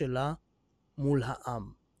היחס שלה מול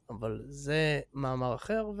העם. אבל זה מאמר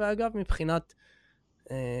אחר, ואגב, מבחינת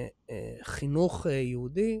חינוך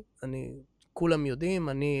יהודי, כולם יודעים,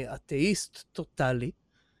 אני אתאיסט טוטלי,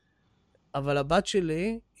 אבל הבת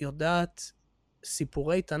שלי יודעת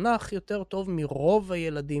סיפורי תנ"ך יותר טוב מרוב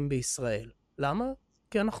הילדים בישראל. למה?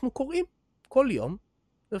 כי אנחנו קוראים כל יום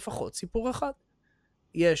לפחות סיפור אחד.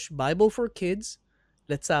 יש Bible for Kids,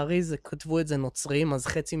 לצערי כתבו את זה נוצרים, אז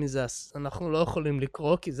חצי מזה אנחנו לא יכולים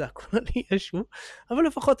לקרוא, כי זה הכל על ישו, אבל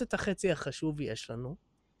לפחות את החצי החשוב יש לנו.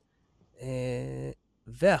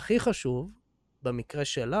 והכי חשוב, במקרה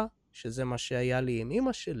שלה, שזה מה שהיה לי עם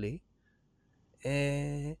אמא שלי,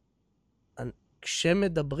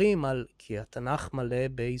 כשמדברים על, כי התנ"ך מלא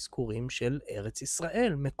באזכורים של ארץ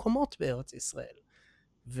ישראל, מקומות בארץ ישראל.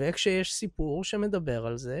 וכשיש סיפור שמדבר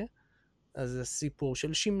על זה, אז זה סיפור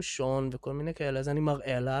של שמשון וכל מיני כאלה, אז אני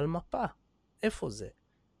מראה לה על מפה. איפה זה?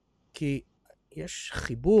 כי יש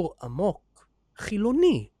חיבור עמוק,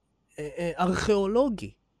 חילוני,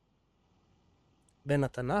 ארכיאולוגי, בין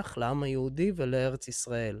התנ"ך לעם היהודי ולארץ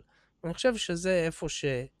ישראל. אני חושב שזה איפה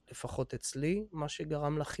שלפחות אצלי, מה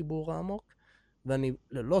שגרם לחיבור העמוק, ואני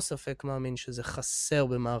ללא ספק מאמין שזה חסר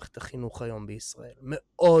במערכת החינוך היום בישראל.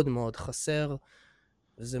 מאוד מאוד חסר,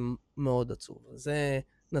 וזה מאוד עצוב. זה,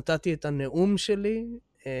 נתתי את הנאום שלי,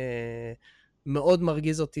 מאוד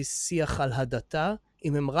מרגיז אותי שיח על הדתה.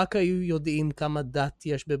 אם הם רק היו יודעים כמה דת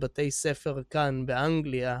יש בבתי ספר כאן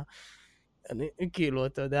באנגליה, אני, כאילו,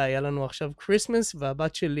 אתה יודע, היה לנו עכשיו קריסמס,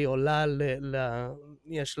 והבת שלי עולה,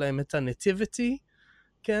 יש להם את הנטיביטי,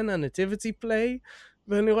 כן, הנטיביטי פליי,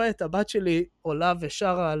 ואני רואה את הבת שלי עולה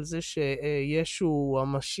ושרה על זה שישו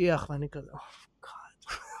המשיח, ואני כזה,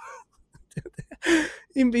 God.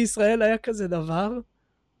 אם בישראל היה כזה דבר,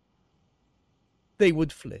 they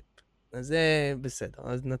would flip. אז זה בסדר.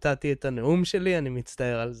 אז נתתי את הנאום שלי, אני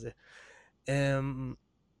מצטער על זה.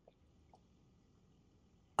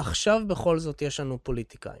 עכשיו בכל זאת יש לנו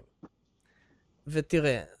פוליטיקאים.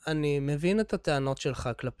 ותראה, אני מבין את הטענות שלך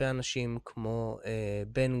כלפי אנשים כמו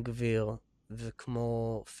בן גביר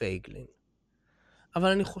וכמו פייגלין. אבל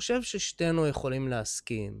אני חושב ששתינו יכולים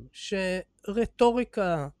להסכים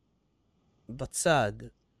שרטוריקה בצד,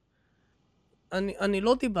 אני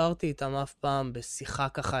לא דיברתי איתם אף פעם בשיחה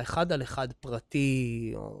ככה אחד על אחד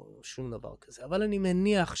פרטי או שום דבר כזה, אבל אני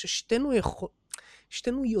מניח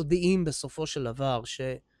ששתינו יודעים בסופו של דבר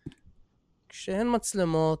שכשאין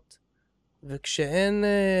מצלמות וכשאין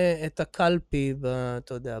את הקלפי,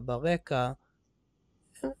 אתה יודע, ברקע,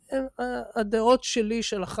 הדעות שלי,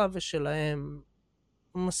 שלך ושלהם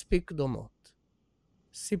מספיק דומות.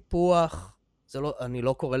 סיפוח, אני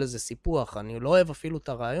לא קורא לזה סיפוח, אני לא אוהב אפילו את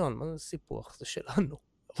הרעיון, מה זה סיפוח? זה שלנו,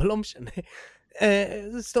 אבל לא משנה.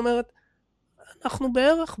 זאת אומרת, אנחנו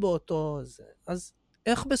בערך באותו זה. אז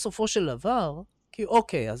איך בסופו של דבר, כי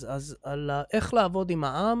אוקיי, אז על איך לעבוד עם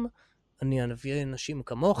העם, אני אביא אנשים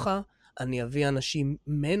כמוך, אני אביא אנשים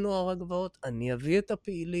מנוער הגבעות, אני אביא את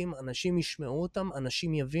הפעילים, אנשים ישמעו אותם,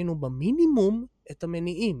 אנשים יבינו במינימום את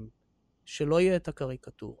המניעים, שלא יהיה את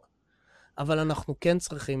הקריקטורה. אבל אנחנו כן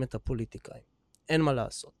צריכים את הפוליטיקאים. אין מה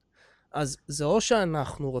לעשות. אז זה או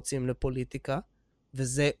שאנחנו רוצים לפוליטיקה,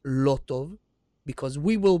 וזה לא טוב, because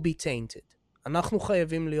we will be tainted. אנחנו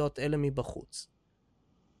חייבים להיות אלה מבחוץ.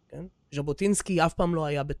 כן? ז'בוטינסקי אף פעם לא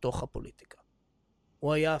היה בתוך הפוליטיקה.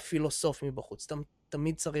 הוא היה פילוסוף מבחוץ.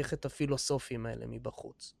 תמיד צריך את הפילוסופים האלה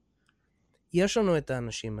מבחוץ. יש לנו את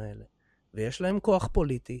האנשים האלה, ויש להם כוח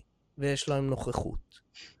פוליטי, ויש להם נוכחות.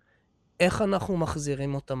 איך אנחנו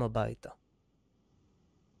מחזירים אותם הביתה?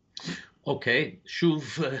 אוקיי, שוב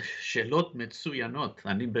שאלות מצוינות,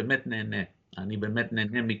 אני באמת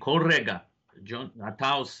נהנה מכל רגע. ג'ון, אתה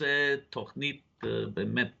עושה תוכנית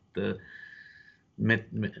באמת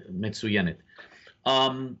מצוינת.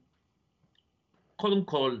 קודם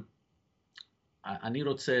כל, אני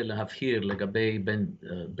רוצה להבהיר לגבי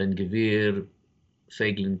בן גביר,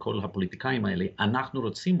 פייגלין, כל הפוליטיקאים האלה, אנחנו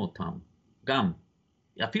רוצים אותם, גם,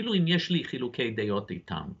 אפילו אם יש לי חילוקי דעות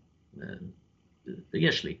איתם,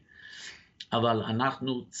 יש לי, אבל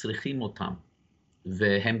אנחנו צריכים אותם,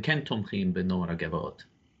 והם כן תומכים בנוער הגבעות,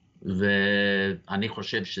 ואני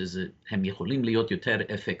חושב שהם יכולים להיות יותר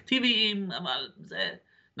אפקטיביים, אבל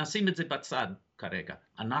נשים את זה בצד כרגע.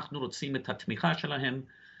 אנחנו רוצים את התמיכה שלהם,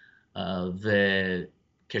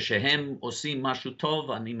 וכשהם עושים משהו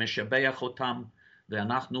טוב, אני משבח אותם,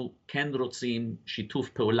 ואנחנו כן רוצים שיתוף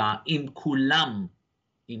פעולה עם כולם,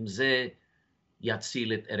 אם זה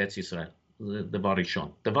יציל את ארץ ישראל. זה דבר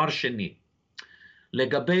ראשון. דבר שני,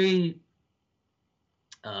 לגבי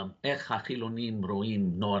איך החילונים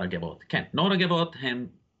רואים נוער הגבעות. כן, נוער הגבעות הם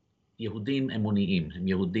יהודים אמוניים, הם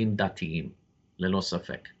יהודים דתיים, ללא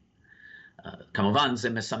ספק. כמובן זה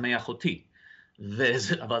משמח אותי,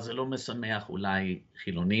 אבל זה לא משמח אולי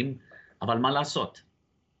חילונים, אבל מה לעשות?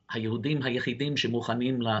 היהודים היחידים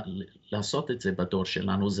שמוכנים לעשות את זה בדור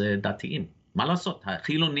שלנו זה דתיים. מה לעשות?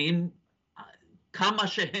 החילונים, כמה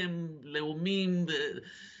שהם לאומים,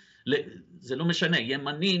 זה לא משנה,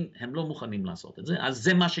 ימנים, הם לא מוכנים לעשות את זה, אז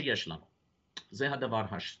זה מה שיש לנו. זה הדבר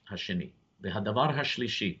השני. והדבר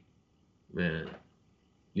השלישי,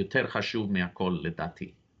 ויותר חשוב מהכל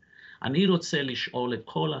לדעתי, אני רוצה לשאול את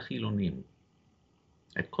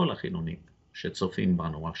כל החילונים שצופים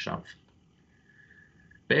בנו עכשיו,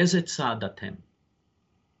 באיזה צד אתם?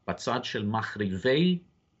 בצד של מחריבי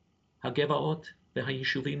הגבעות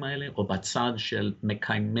והיישובים האלה, או בצד של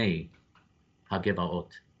מקיימי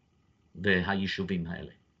הגבעות והיישובים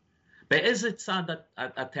האלה? באיזה צד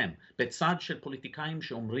אתם? בצד של פוליטיקאים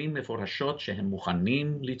שאומרים מפורשות שהם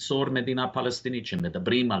מוכנים ליצור מדינה פלסטינית,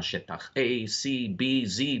 שמדברים על שטח A, C, B,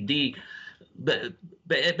 Z, D,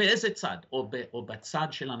 באיזה צד? או בצד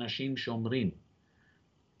של אנשים שאומרים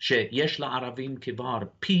שיש לערבים כבר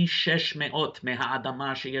פי 600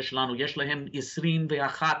 מהאדמה שיש לנו, יש להם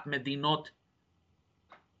 21 מדינות,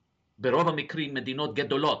 ברוב המקרים מדינות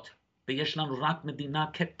גדולות, ויש לנו רק מדינה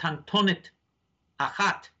קטנטונת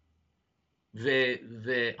אחת,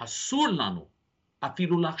 ואסור לנו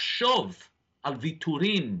אפילו לחשוב על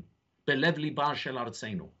ויתורים בלב ליבה של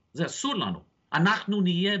ארצנו. זה אסור לנו. אנחנו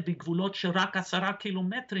נהיה בגבולות של רק 10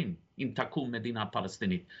 קילומטרים אם תקום מדינה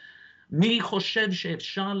פלסטינית. מי חושב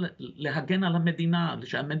שאפשר להגן על המדינה,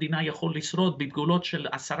 שהמדינה יכול לשרוד בגבולות של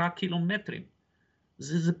 10 קילומטרים?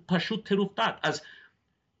 זה פשוט טירוף דעת. אז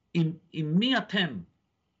עם מי אתם?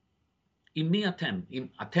 עם מי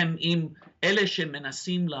אתם? עם אלה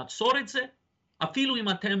שמנסים לעצור את זה? אפילו אם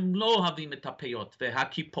אתם לא אוהבים את הפיות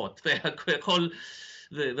והכיפות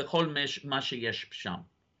וכל מה שיש שם.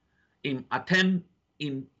 אם אתם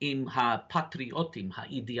עם הפטריוטים,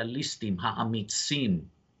 האידיאליסטים, האמיצים,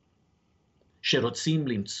 שרוצים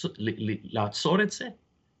לעצור את זה,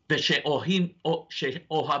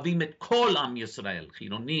 ושאוהבים את כל עם ישראל,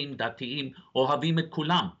 חילונים, דתיים, אוהבים את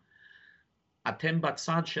כולם. אתם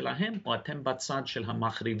בצד שלהם, או אתם בצד של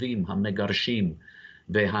המחריבים, המגרשים,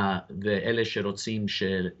 ואלה שרוצים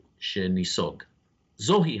שניסוג?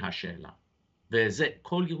 זוהי השאלה. וזה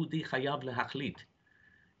כל יהודי חייב להחליט.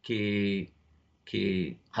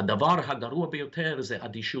 כי הדבר הגרוע ביותר זה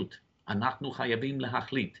אדישות. אנחנו חייבים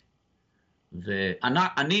להחליט.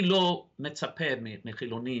 ואני לא מצפה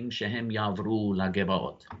מחילונים שהם יעברו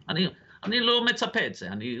לגבעות. אני לא מצפה את זה.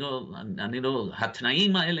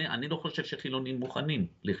 התנאים האלה, אני לא חושב שחילונים מוכנים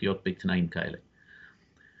לחיות בתנאים כאלה.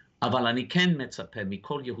 אבל אני כן מצפה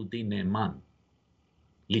מכל יהודי נאמן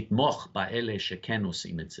לתמוך באלה שכן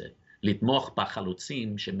עושים את זה, לתמוך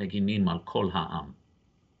בחלוצים שמגינים על כל העם.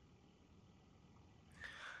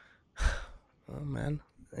 Oh man,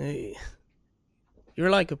 you're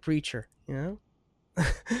like a preacher, you know?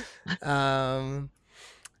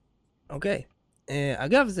 אוקיי.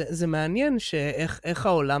 אגב, זה מעניין איך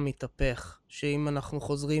העולם מתהפך, שאם אנחנו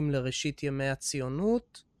חוזרים לראשית ימי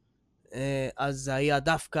הציונות, אז זה היה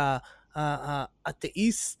דווקא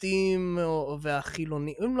האתאיסטים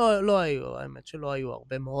והחילונים, הם לא היו, האמת שלא היו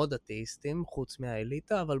הרבה מאוד אתאיסטים, חוץ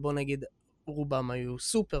מהאליטה, אבל בוא נגיד, רובם היו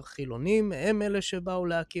סופר חילונים, הם אלה שבאו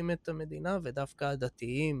להקים את המדינה, ודווקא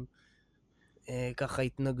הדתיים ככה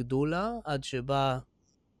התנגדו לה, עד שבא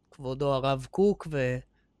כבודו הרב קוק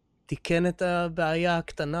ותיקן את הבעיה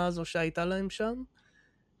הקטנה הזו שהייתה להם שם.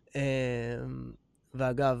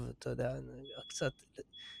 ואגב, אתה יודע, קצת...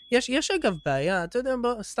 יש אגב בעיה, אתה יודע,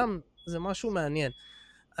 סתם, זה משהו מעניין.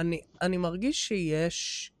 אני מרגיש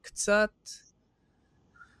שיש קצת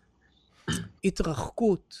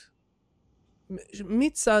התרחקות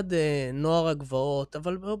מצד נוער הגבעות,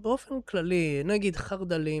 אבל באופן כללי, נגיד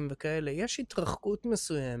חרדלים וכאלה, יש התרחקות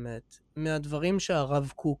מסוימת מהדברים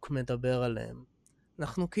שהרב קוק מדבר עליהם.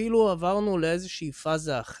 אנחנו כאילו עברנו לאיזושהי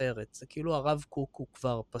פאזה אחרת, זה כאילו הרב קוק הוא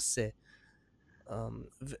כבר פסה.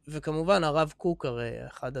 וכמובן הרב קוק, הרי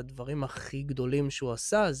אחד הדברים הכי גדולים שהוא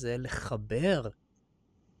עשה זה לחבר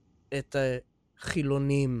את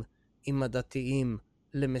החילונים עם הדתיים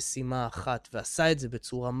למשימה אחת, ועשה את זה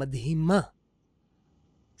בצורה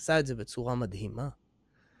מדהימה.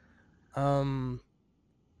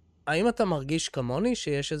 האם אתה מרגיש כמוני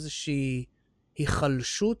שיש איזושהי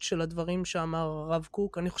היחלשות של הדברים שאמר הרב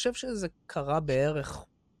קוק? אני חושב שזה קרה בערך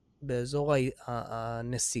באזור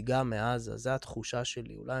הנסיגה מעזה, זו התחושה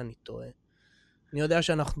שלי, אולי אני טועה. אני יודע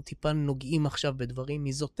שאנחנו טיפה נוגעים עכשיו בדברים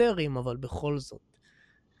איזוטריים, אבל בכל זאת,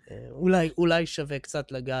 אולי שווה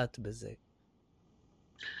קצת לגעת בזה.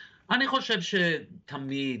 אני חושב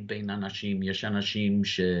שתמיד בין אנשים, יש אנשים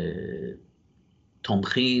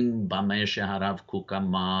שתומכים במה שהרב קוק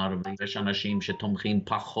אמר, ויש אנשים שתומכים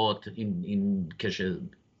פחות,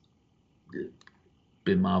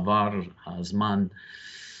 במעבר הזמן.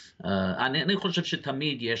 אני חושב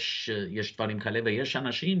שתמיד יש דברים כאלה, ויש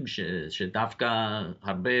אנשים שדווקא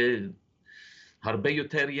הרבה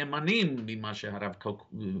יותר ימנים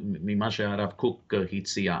ממה שהרב קוק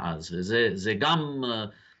הציע אז.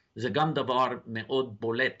 זה גם דבר מאוד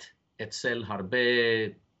בולט אצל הרבה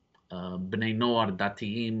בני נוער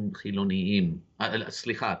דתיים חילוניים,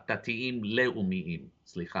 דתיים לאומיים,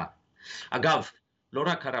 אגב, לא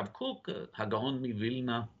רק הרב קוק, הגאון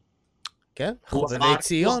מווילנה, כן, חובבי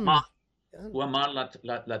ציון. הוא אמר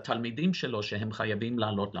לתלמידים שלו שהם חייבים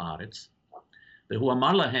לעלות לארץ, והוא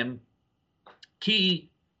אמר להם, כי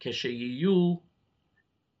כשיהיו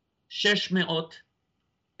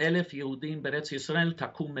 600,000 יהודים בארץ ישראל,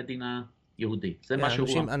 תקום מדינה יהודי. זה מה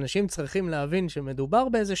שהוא אמר. אנשים צריכים להבין שמדובר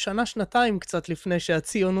באיזה שנה-שנתיים קצת לפני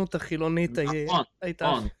שהציונות החילונית הייתה.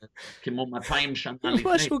 נכון, כמו 200 שנה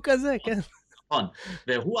לפני. משהו כזה, כן. נכון,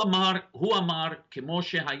 והוא אמר, כמו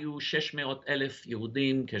שהיו 600,000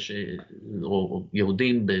 יהודים, או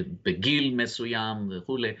יהודים בגיל מסוים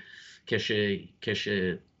וכולי,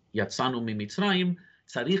 כשיצאנו ממצרים,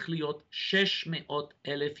 צריך להיות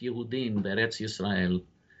 600,000 יהודים בארץ ישראל,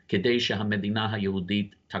 כדי שהמדינה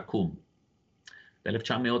היהודית תקום.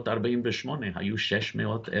 ב-1948 היו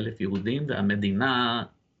 600,000 יהודים והמדינה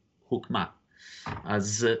הוקמה.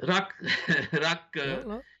 אז רק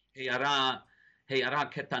הערה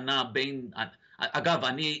קטנה בין, אגב,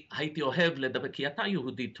 אני הייתי אוהב לדבר, כי אתה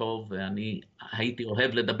יהודי טוב, ואני הייתי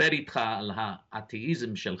אוהב לדבר איתך על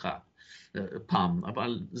האתאיזם שלך פעם,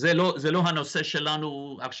 אבל זה לא הנושא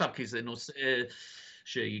שלנו עכשיו, כי זה נושא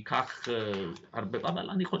שיקח הרבה, אבל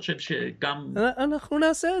אני חושב שגם... אנחנו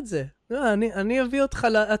נעשה את זה. אני אביא אותך,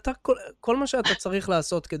 כל מה שאתה צריך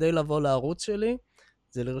לעשות כדי לבוא לערוץ שלי,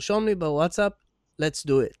 זה לרשום לי בוואטסאפ, let's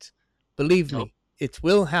do it. Believe me, it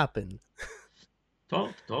will happen.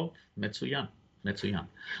 טוב, מצוין.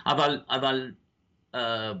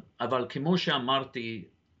 אבל כמו שאמרתי,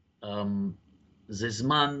 זה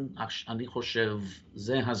זמן, אני חושב,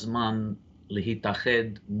 זה הזמן להתאחד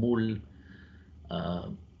מול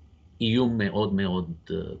איום מאוד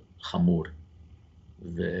מאוד חמור.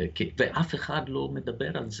 ואף אחד לא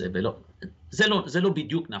מדבר על זה, זה לא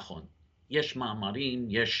בדיוק נכון. יש מאמרים,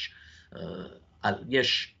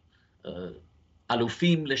 יש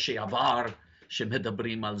אלופים לשעבר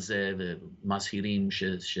שמדברים על זה ומזהירים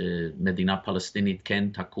שמדינה פלסטינית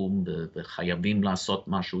כן תקום וחייבים לעשות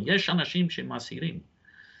משהו. יש אנשים שמזהירים,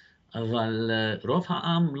 אבל רוב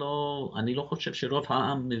העם אני לא חושב שרוב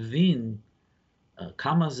העם מבין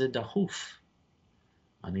כמה זה דחוף.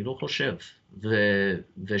 אני לא חושב.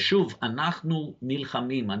 ושוב, אנחנו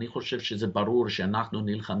נלחמים, אני חושב שזה ברור שאנחנו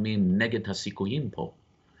נלחמים נגד הסיכויים פה,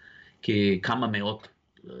 כי כמה מאות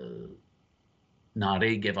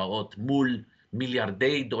נערי גבעות מול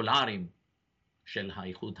מיליארדי דולרים של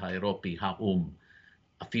האיחוד האירופי, האום,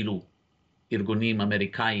 אפילו ארגונים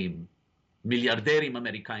אמריקאים, מיליארדרים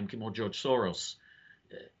אמריקאים כמו ג'ורג' סורוס,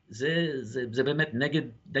 זה באמת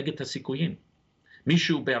נגד הסיכויים.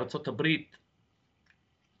 מישהו בארצות הברית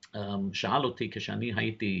שאל אותי כשאני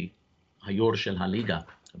הייתי היו"ר של הליגה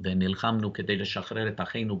ונלחמנו כדי לשחרר את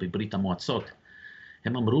אחינו בברית המועצות,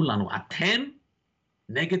 הם אמרו לנו, אתם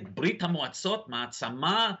נגד ברית המועצות,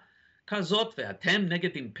 מעצמה כזאת, ואתם נגד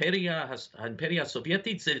האימפריה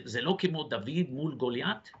הסובייטית, זה לא כמו דוד מול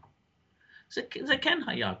גוליית? זה כן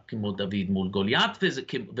היה כמו דוד מול גוליית,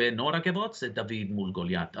 ונוער הגבעות זה דוד מול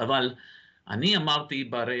גוליית. אבל אני אמרתי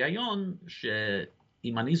בריאיון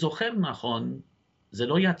שאם אני זוכר נכון, זה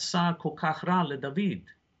לא יצא כל כך רע לדוד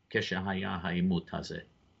כשהיה העימות הזה.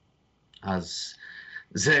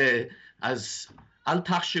 אז אל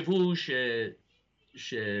תחשבו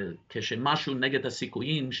כשמשהו נגד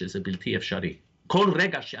הסיכויים שזה בלתי אפשרי. כל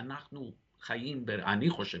רגע שאנחנו חיים, אני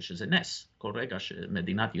חושב שזה נס. כל רגע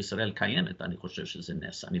שמדינת ישראל קיימת, אני חושב שזה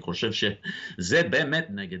נס. אני חושב שזה באמת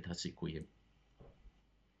נגד הסיכויים.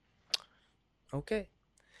 אוקיי.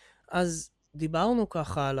 אז דיברנו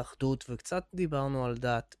ככה על אחדות וקצת דיברנו על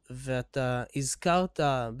דת, ואתה הזכרת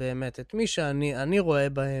באמת את מי שאני רואה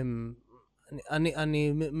בהם,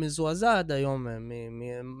 אני מזועזע עד היום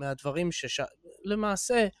מהדברים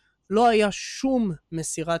למעשה לא היה שום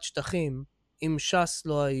מסירת שטחים אם ש"ס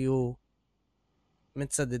לא היו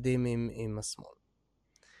מצדדים עם השמאל.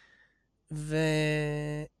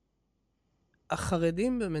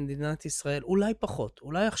 והחרדים במדינת ישראל, אולי פחות,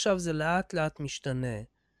 אולי עכשיו זה לאט לאט משתנה,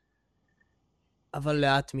 אבל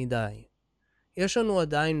לאט מדי. יש לנו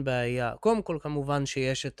עדיין בעיה, קודם כל כמובן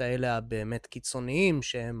שיש את האלה הבאמת קיצוניים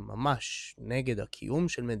שהם ממש נגד הקיום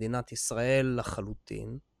של מדינת ישראל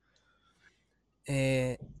לחלוטין,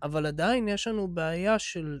 אבל עדיין יש לנו בעיה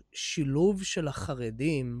של שילוב של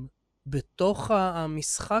החרדים בתוך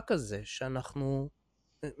המשחק הזה שאנחנו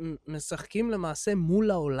משחקים למעשה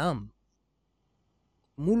מול העולם,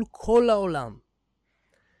 מול כל העולם.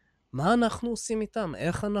 מה אנחנו עושים איתם?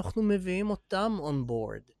 איך אנחנו מביאים אותם on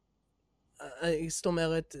board? זאת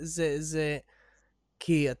אומרת, זה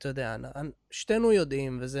כי אתה יודע, שתינו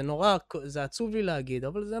יודעים, וזה נורא, זה עצוב לי להגיד,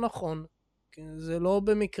 אבל זה נכון. זה לא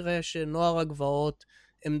במקרה שנוער הגבעות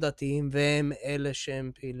הם דתיים, והם אלה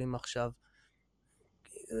שהם פעילים עכשיו.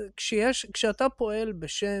 כשאתה פועל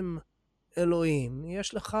בשם אלוהים,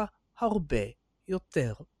 יש לך הרבה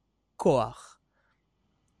יותר כוח.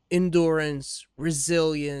 endurance,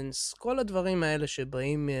 resilience, כל הדברים האלה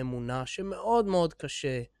שבאים מאמונה, שמאוד מאוד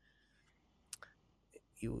קשה.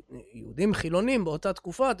 יהודים חילונים באותה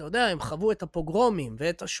תקופה, אתה יודע, הם חוו את הפוגרומים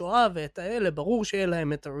ואת השואה ואת האלה, ברור שיהיה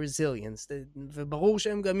להם את ה-resilience, וברור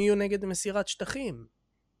שהם גם יהיו נגד מסירת שטחים.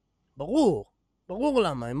 ברור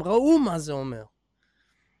למה, הם ראו מה זה אומר.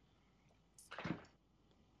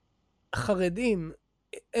 החרדים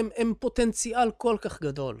הם פוטנציאל כל כך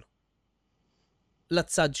גדול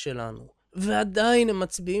לצד שלנו, ועדיין הם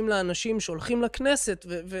מצביעים לאנשים שהולכים לכנסת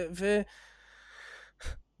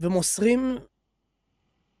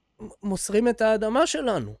ומוסרים את האדמה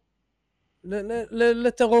שלנו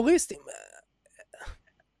לטרוריסטים.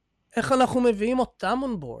 איך אנחנו מביאים אותם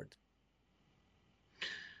on board?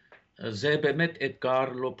 זה באמת אתגר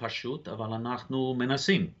לא פשוט, אבל אנחנו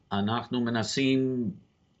מנסים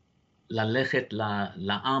ללכת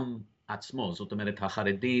לעם עצמו, זאת אומרת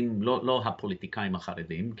החרדים, לא הפוליטיקאים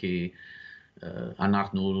החרדים, כי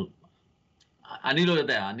אני לא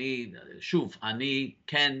יודע, אני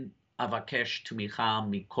כן אבקש תמיכה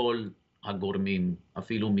מכל הגורמים,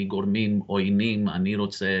 אפילו מגורמים עוינים,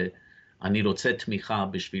 אני רוצה תמיכה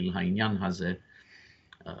בשביל העניין הזה.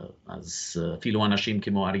 אז אפילו אנשים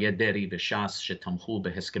כמו אריה דרעי וש"ס שתמכו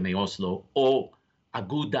בהסכמי אוסלו, או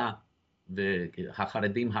אגודה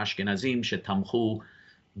והחרדים האשכנזים שתמכו,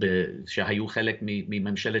 שהיו חלק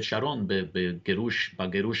מממשלת שרון בגירוש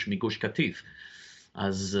מגוש קטיף.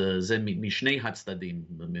 אז זה משני הצדדים,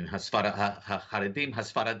 החרדים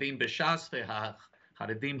הספרדים בש"ס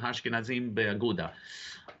והחרדים האשכנזים באגודה.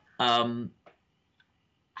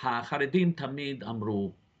 החרדים תמיד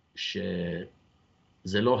אמרו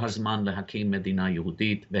שזה לא הזמן להקים מדינה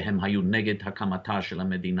יהודית, והם היו נגד הקמתה של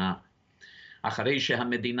המדינה. אחרי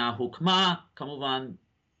שהמדינה הוקמה, כמובן,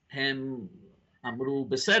 הם אמרו,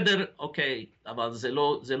 בסדר, אוקיי, אבל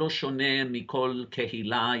זה לא שונה מכל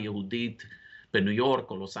קהילה יהודית בניו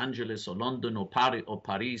יורק, או לוס אנג'לס, או לונדון, או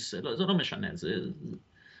פריס, זה לא משנה,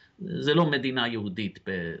 זה לא מדינה יהודית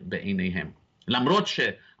בעיניהם. למרות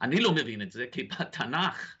שאני לא מבין את זה, כי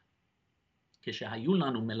בתנ"ך, כשהיו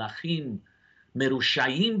לנו מלכים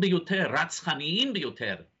מרושעים ביותר, רצחניים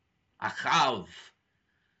ביותר, אחאב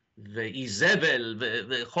ואיזבל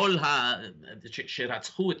וכל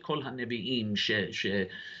שרצחו את כל הנביאים,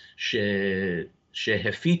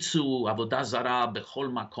 שהפיצו עבודה זרה בכל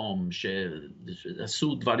מקום,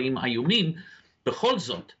 שעשו דברים איומים, בכל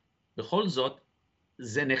זאת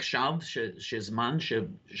זה נחשב שזמן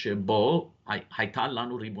שבו הייתה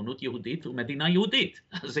לנו ריבונות יהודית ומדינה יהודית.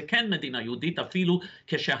 זה כן מדינה יהודית אפילו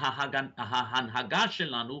כשההנהגה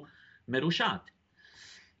שלנו מרושעת.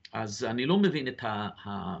 אז אני לא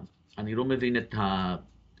מבין את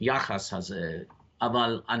היחס הזה,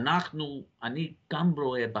 אבל אני גם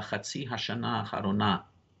רואה בחצי השנה האחרונה,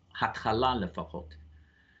 התחלה לפחות,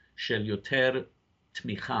 של יותר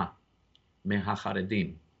תמיכה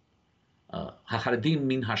מהחרדים. החרדים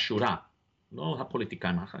מן השורה, לא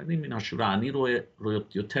הפוליטיקאים, החרדים מן השורה, אני רואה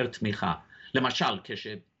יותר תמיכה. למשל,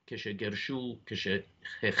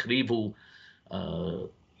 כשהחריבו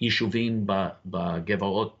יישובים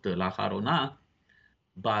בגבעות לאחרונה,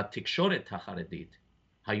 בתקשורת החרדית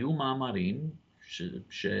היו מאמרים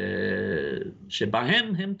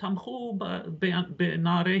שבהם הם תמכו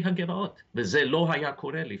בנערי הגבעות, וזה לא היה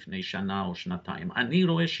קורה לפני שנה או שנתיים. אני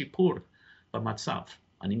רואה שיפור במצב.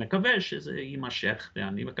 אני מקווה שזה יימשך,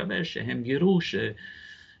 ואני מקווה שהם יראו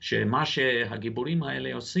שמה שהגיבורים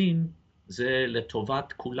האלה עושים זה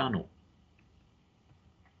לטובת כולנו.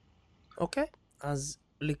 אוקיי, אז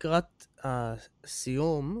לקראת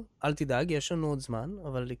הסיום, אל תדאג, יש לנו עוד זמן,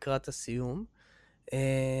 אבל לקראת הסיום,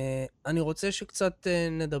 אני רוצה שקצת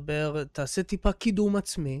נדבר, תעשה טיפה קידום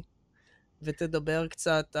עצמי, ותדבר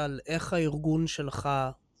קצת על איך הארגון שלך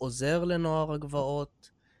עוזר לנוער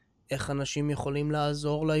הגבעות, איך אנשים יכולים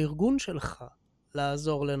לעזור לארגון שלך,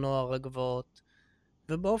 לעזור לנוער הגבעות,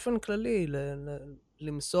 ובאופן כללי,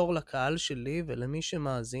 למסור לקהל שלי ולמי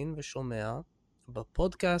שמאזין ושומע,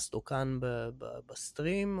 בפודקאסט או כאן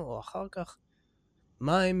בסטרים או אחר כך,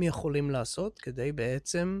 מה הם יכולים לעשות כדי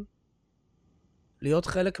בעצם להיות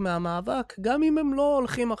חלק מהמאבק, גם אם הם לא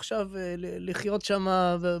הולכים עכשיו לחיות שם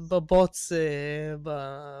בבוץ,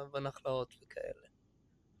 בנחלאות וכאלה.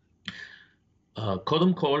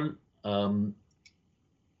 קודם כל,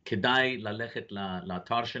 כדאי ללכת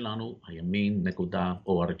לאתר שלנו,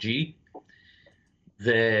 הימין.org,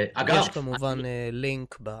 ואגב... יש כמובן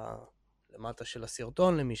לינק למטה של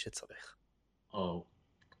הסרטון למי שצריך.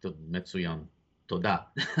 מצוין, תודה.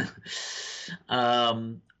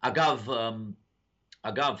 אגב,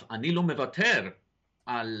 אני לא מוותר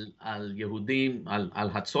על יהודים, על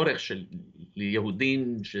הצורך של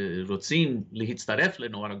ליהודים שרוצים להצטרף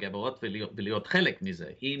לנוער הגבעות ולהיות חלק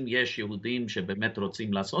מזה. אם יש יהודים שבאמת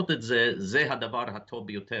רוצים לעשות את זה, זה הדבר הטוב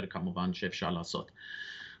ביותר כמובן שאפשר לעשות.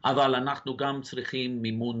 אבל אנחנו גם צריכים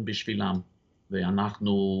מימון בשבילם,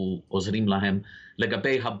 ואנחנו עוזרים להם.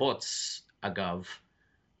 לגבי הבוץ, אגב,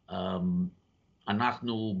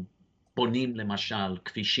 אנחנו בונים למשל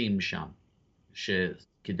כבישים שם,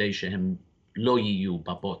 כדי שהם לא יהיו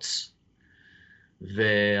בבוץ.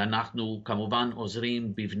 ואנחנו כמובן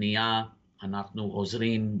עוזרים בבנייה, אנחנו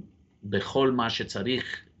עוזרים בכל מה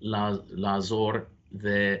שצריך לעזור,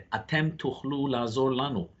 ואתם תוכלו לעזור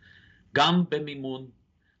לנו, גם במימון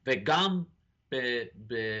וגם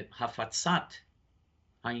בהפצת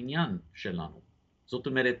העניין שלנו. זאת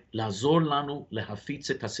אומרת, לעזור לנו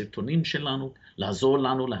להפיץ את הסרטונים שלנו, לעזור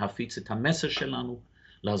לנו להפיץ את המסר שלנו,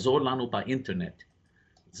 לעזור לנו באינטרנט.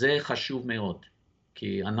 זה חשוב מאוד,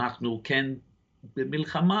 כי אנחנו כן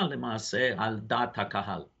במלחמה למעשה על דעת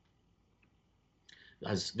הקהל.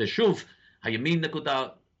 אז ושוב,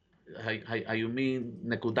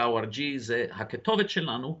 הימין.org זה הכתובת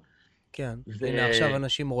שלנו. כן, הנה עכשיו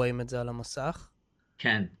אנשים רואים את זה על המסך.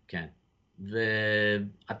 כן, כן.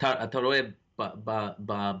 ואתה רואה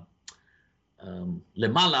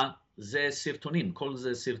למעלה זה סרטונים, כל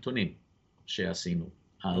זה סרטונים שעשינו.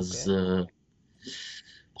 אז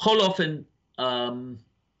בכל אופן,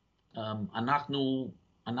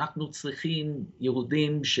 אנחנו צריכים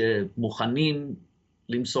יהודים שמוכנים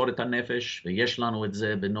למסור את הנפש, ויש לנו את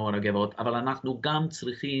זה בנוער הגבעות, אבל אנחנו גם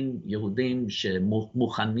צריכים יהודים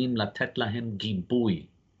שמוכנים לתת להם גיבוי,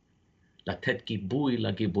 לתת גיבוי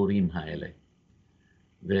לגיבורים האלה.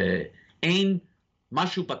 ואין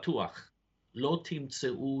משהו בטוח, לא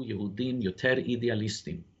תמצאו יהודים יותר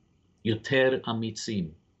אידיאליסטים, יותר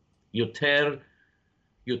אמיצים,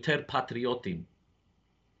 יותר פטריוטים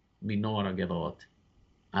מנוער הגבעות.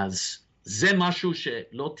 אז זה משהו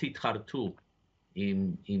שלא תתחרטו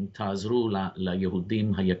אם תעזרו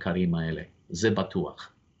ליהודים היקרים האלה, זה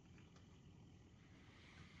בטוח.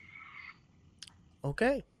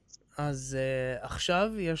 אוקיי, אז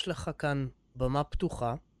עכשיו יש לך כאן במה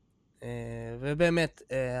פתוחה, ובאמת,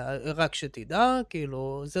 רק שתדע,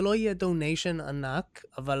 כאילו, זה לא יהיה דוניישן ענק,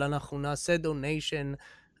 אבל אנחנו נעשה דוניישן,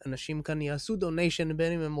 אנשים כאן יעשו דוניישן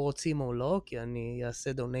בין אם הם רוצים או לא, כי אני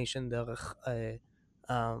אעשה דוניישן דרך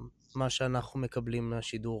מה שאנחנו מקבלים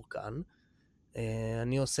מהשידור כאן.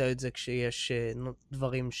 אני עושה את זה כשיש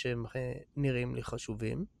דברים שנראים לי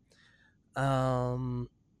חשובים.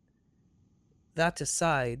 That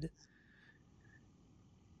aside,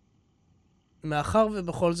 מאחר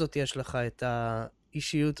ובכל זאת יש לך את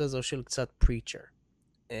האישיות הזו של קצת פריצ'ר.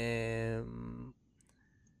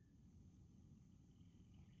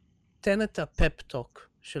 תן את הפפטוק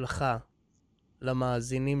שלך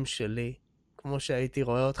למאזינים שלי, כמו שהייתי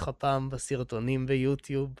רואה אותך פעם בסרטונים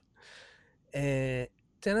ביוטיוב.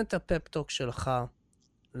 תן את הפפטוק שלך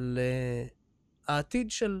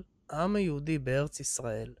לעתיד של העם היהודי בארץ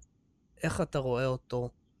ישראל. איך אתה רואה אותו?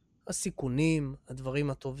 הסיכונים, הדברים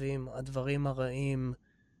הטובים, הדברים הרעים.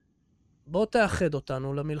 בוא תאחד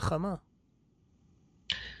אותנו למלחמה.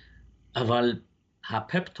 אבל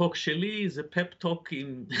הפפטוק שלי זה פפטוק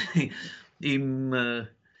עם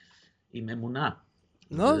אמונה.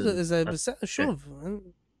 לא, זה בסדר, שוב.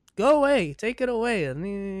 Go away, take it away.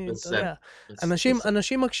 אתה יודע,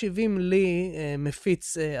 אנשים מקשיבים לי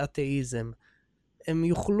מפיץ אתאיזם. הם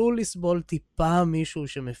יוכלו לסבול טיפה מישהו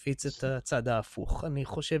שמפיץ את הצד ההפוך. אני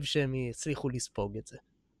חושב שהם יצליחו לספוג את זה.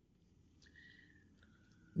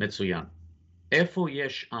 מצוין. איפה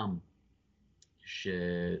יש עם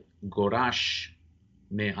שגורש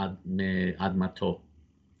מאדמתו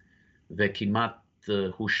וכמעט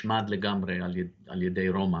הושמד לגמרי על ידי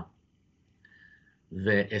רומא, ו2000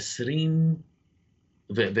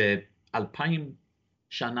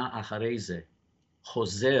 שנה אחרי זה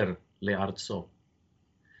חוזר לארצו,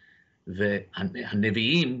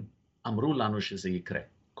 והנביאים אמרו לנו שזה יקרה.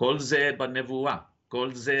 כל זה בנבואה,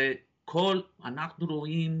 אנחנו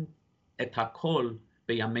רואים את הכל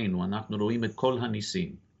בימינו, אנחנו רואים את כל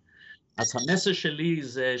הניסים. אז המסר שלי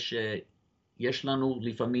זה שיש לנו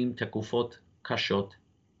לפעמים תקופות קשות,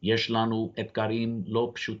 יש לנו אתגרים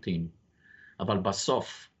לא פשוטים, אבל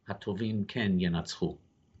בסוף הטובים כן ינצחו.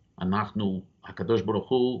 הקדוש ברוך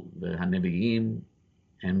הוא והנביאים,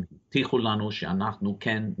 הם הבטיחו לנו שאנחנו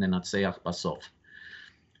כן ננצח בסוף.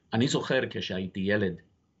 אני זוכר כשהייתי ילד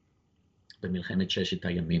במלחמת ששת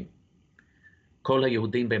הימים, כל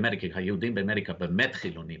היהודים באמריקה באמת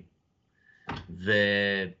חילונים,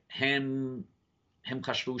 והם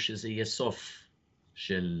חשבו שזה יהיה סוף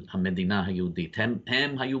של המדינה היהודית.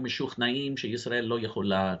 הם היו משוכנעים שישראל לא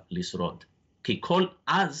יכולה לשרוד, כי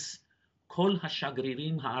כל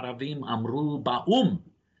השגרירים הערבים אמרו באום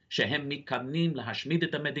שהם מתכוונים להשמיד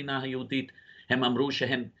את המדינה היהודית. הם אמרו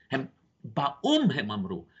באום הם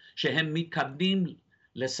אמרו שהם מתכוונים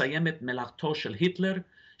לסיים את מלאכתו של היטלר,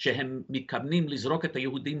 שהם מתכוונים לזרוק את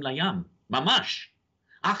היהודים לים, ממש.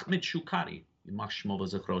 אחמד שוקרי, יימח שמו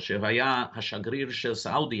וזכרו, שהיה השגריר של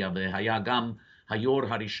סעודיה והיה גם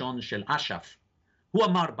היו"ר הראשון של אש"ף, הוא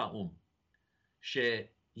אמר באום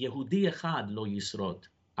שיהודי אחד לא ישרוד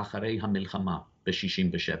אחרי המלחמה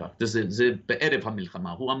ב-67. זה בערב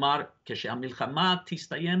המלחמה. הוא אמר, כשהמלחמה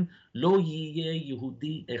תסתיים, לא יהיה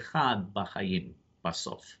יהודי אחד בחיים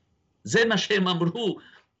בסוף. זה מה שהם אמרו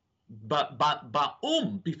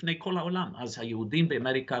באום בפני כל העולם. אז היהודים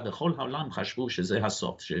באמריקה וכל העולם חשבו שזה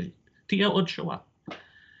הסוף, שתהיה עוד שואה.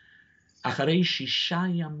 אחרי 6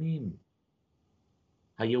 ימים,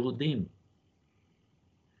 היהודים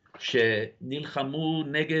שנלחמו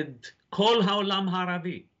נגד כל העולם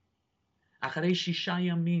הערבי, אחרי 6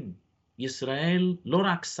 ימים, ישראל לא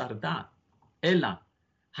רק שרדה, אלא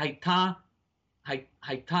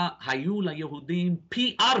היו ליהודים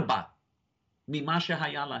פי 4 ממה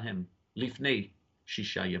שהיה להם לפני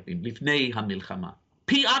 6 ימים, לפני המלחמה.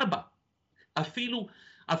 פי 4.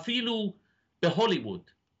 אפילו בהוליווד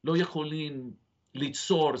לא יכולים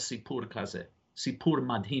ליצור סיפור כזה, סיפור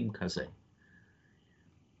מדהים כזה.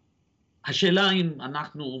 השאלה אם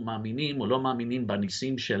אנחנו מאמינים או לא מאמינים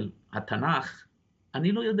בניסים של התנ"ך,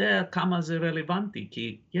 אני לא יודע כמה זה רלוונטי,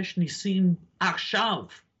 כי יש ניסים עכשיו,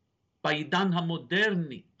 בעידן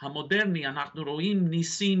המודרני אנחנו רואים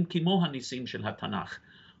ניסים כמו הניסים של התנ"ך.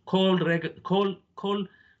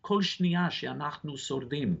 כל שנייה שאנחנו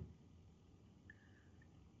שורדים,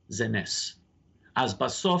 זה נס. אז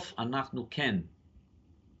בסוף אנחנו כן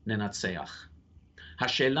ננצח.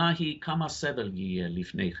 השאלה היא כמה סבל יהיה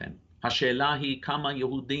לפני כן. השאלה היא כמה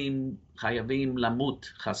יהודים חייבים למות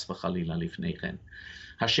חס וחלילה לפני כן.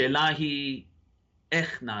 השאלה היא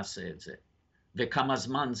איך נעשה את זה וכמה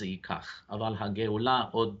זמן זה ייקח, אבל הגאולה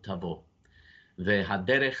עוד תבוא.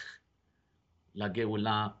 והדרך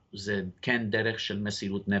לגאולה זה כן דרך של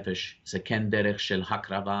מסירות נפש, זה כן דרך של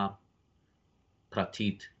הקרבה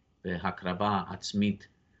פרטית והקרבה עצמית,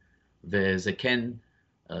 וזה כן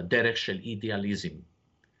דרך של אידיאליזם.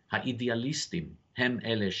 האידיאליסטים הם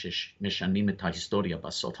אלה שמשנים את ההיסטוריה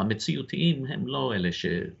בסוף. המציאותיים הם לא אלה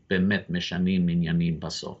שבאמת משנים עניינים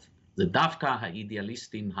בסוף. זה דווקא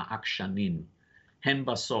האידיאליסטים העקשנים, הם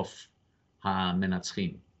בסוף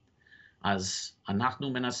המנצחים. אז אנחנו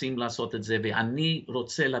מנסים לעשות את זה, ואני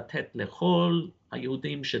רוצה לתת לכל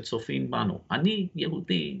היהודים שצופים בנו. אני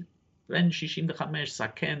יהודי, בן 65,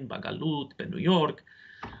 סכן בגלות, בניו יורק,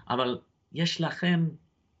 אבל יש לכם,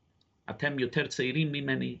 אתם יותר צעירים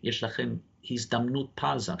ממני, יש לכם הזדמנות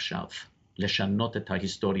פז עכשיו לשנות את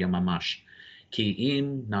ההיסטוריה ממש. כי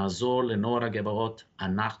אם נעזור לנוער הגבעות,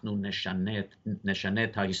 אנחנו נשנה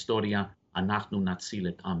את ההיסטוריה, אנחנו נציל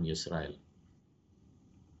את עם ישראל.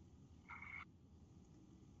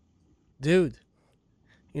 Dude,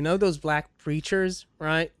 you know those black preachers,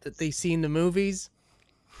 right, that they see in the movies?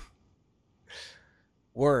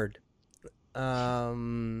 Word.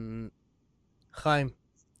 חיים,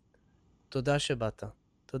 תודה שבאת.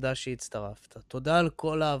 תודה שהצטרפת. תודה על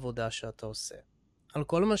כל העבודה שאתה עושה. על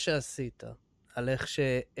כל מה שעשית. על איך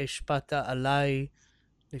שהשפעת עליי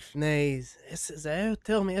לפני... זה היה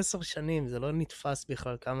יותר מ10 שנים. זה לא נתפס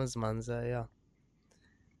בכלל כמה זמן זה היה.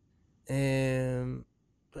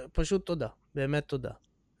 פשוט תודה. באמת תודה.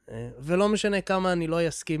 ולא משנה כמה אני לא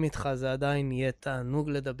יסכים איתך, זה עדיין יהיה תענוג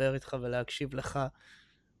לדבר איתך ולהקשיב לך.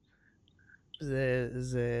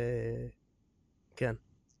 כן.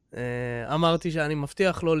 אמרתי שאני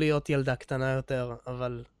מבטיח לא להיות ילדה קטנה יותר,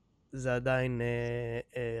 אבל זה עדיין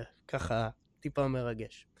ככה טיפה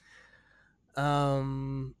מרגש.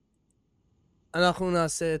 אנחנו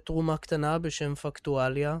נעשה תרומה קטנה בשם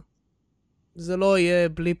פקטואליה. זה לא יהיה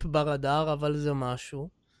בליפ ברדאר, אבל זה משהו.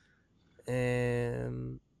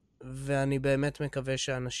 ואני באמת מקווה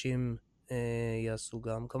שאנשים יעשו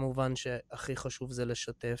גם. כמובן שהכי חשוב זה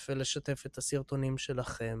לשתף, ולשתף את הסרטונים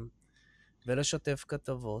שלכם, ולשתף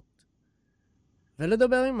כתבות,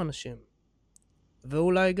 ולדבר עם אנשים.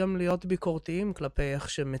 ואולי גם להיות ביקורתיים כלפי איך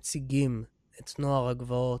שמציגים את נוער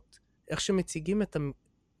הגבעות, איך שמציגים את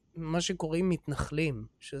מה שקוראים מתנחלים,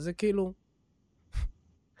 שזה כאילו...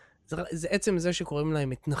 זה עצם זה שקוראים להם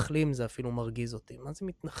מתנחלים, זה אפילו מרגיז אותי. מה זה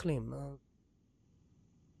מתנחלים?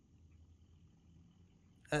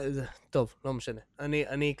 טוב, לא משנה.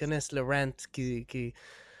 אני אכנס לרנט כי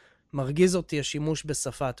מרגיז אותי השימוש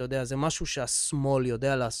בשפה, אתה יודע, זה משהו שהשמאל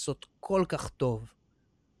יודע לעשות כל כך טוב.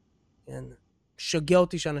 שגע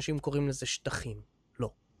אותי שאנשים קוראים לזה שטחים.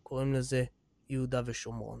 לא, קוראים לזה יהודה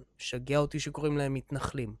ושומרון. שגע אותי שקוראים להם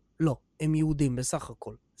מתנחלים. לא, הם יהודים בסך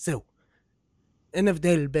הכל. זהו. אין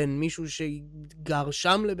הבדל בין מישהו שגר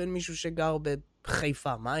שם לבין מישהו שגר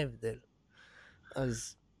בחיפה. מה ההבדל?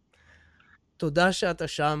 אז תודה שאתה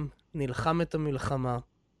שם, נלחם את המלחמה,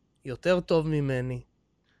 יותר טוב ממני,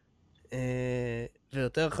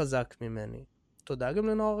 ויותר חזק ממני. תודה גם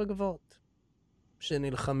לנוער הגבעות,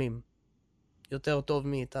 שנלחמים. יותר טוב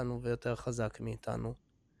מאיתנו ויותר חזק מאיתנו.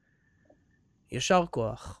 ישר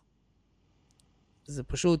כוח. זה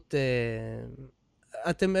פשוט...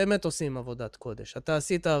 אתם באמת עושים עבודת קודש. אתה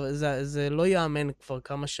עשית... זה לא יאמן כבר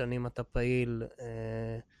כמה שנים אתה פעיל.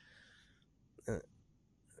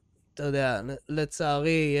 אתה יודע,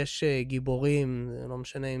 לצערי יש גיבורים, לא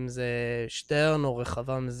משנה אם זה שטרן או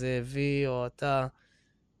רחבעם זאבי או אתה,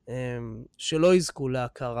 שלא יזכו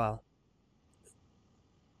להכרה.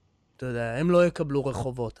 אתה יודע, הם לא יקבלו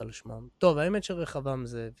רחובות על שמם. טוב, האמת שרחבעם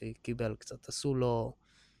זאבי קיבל קצת, עשו לו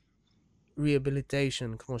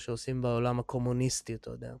rehabilitation, כמו שעושים בעולם הקומוניסטי,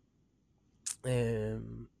 אתה יודע.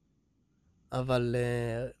 אבל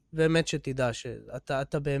באמת שתדע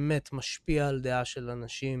שאתה באמת משפיע על דעה של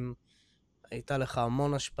אנשים, הייתה לך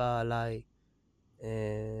המון השפעה עליי.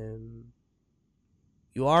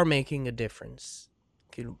 You are making a difference.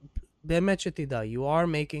 כאילו, באמת שתדע, you are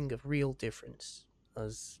making a real difference.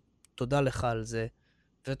 אז תודה לך על זה,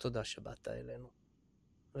 ותודה שבאת אלינו.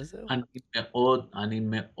 וזהו. אני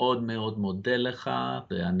מאוד מאוד מודה לך,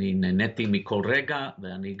 ואני נהניתי מכל רגע,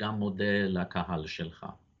 ואני גם מודה לקהל שלך.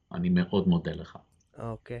 אני מאוד מודה לך.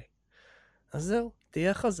 אוקיי. אז זהו,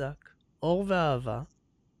 תהיה חזק, אור ואהבה,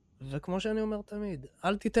 וכמו שאני אומר תמיד,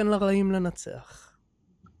 אל תיתן לרעים לנצח.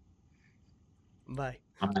 ביי.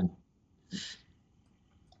 אמן.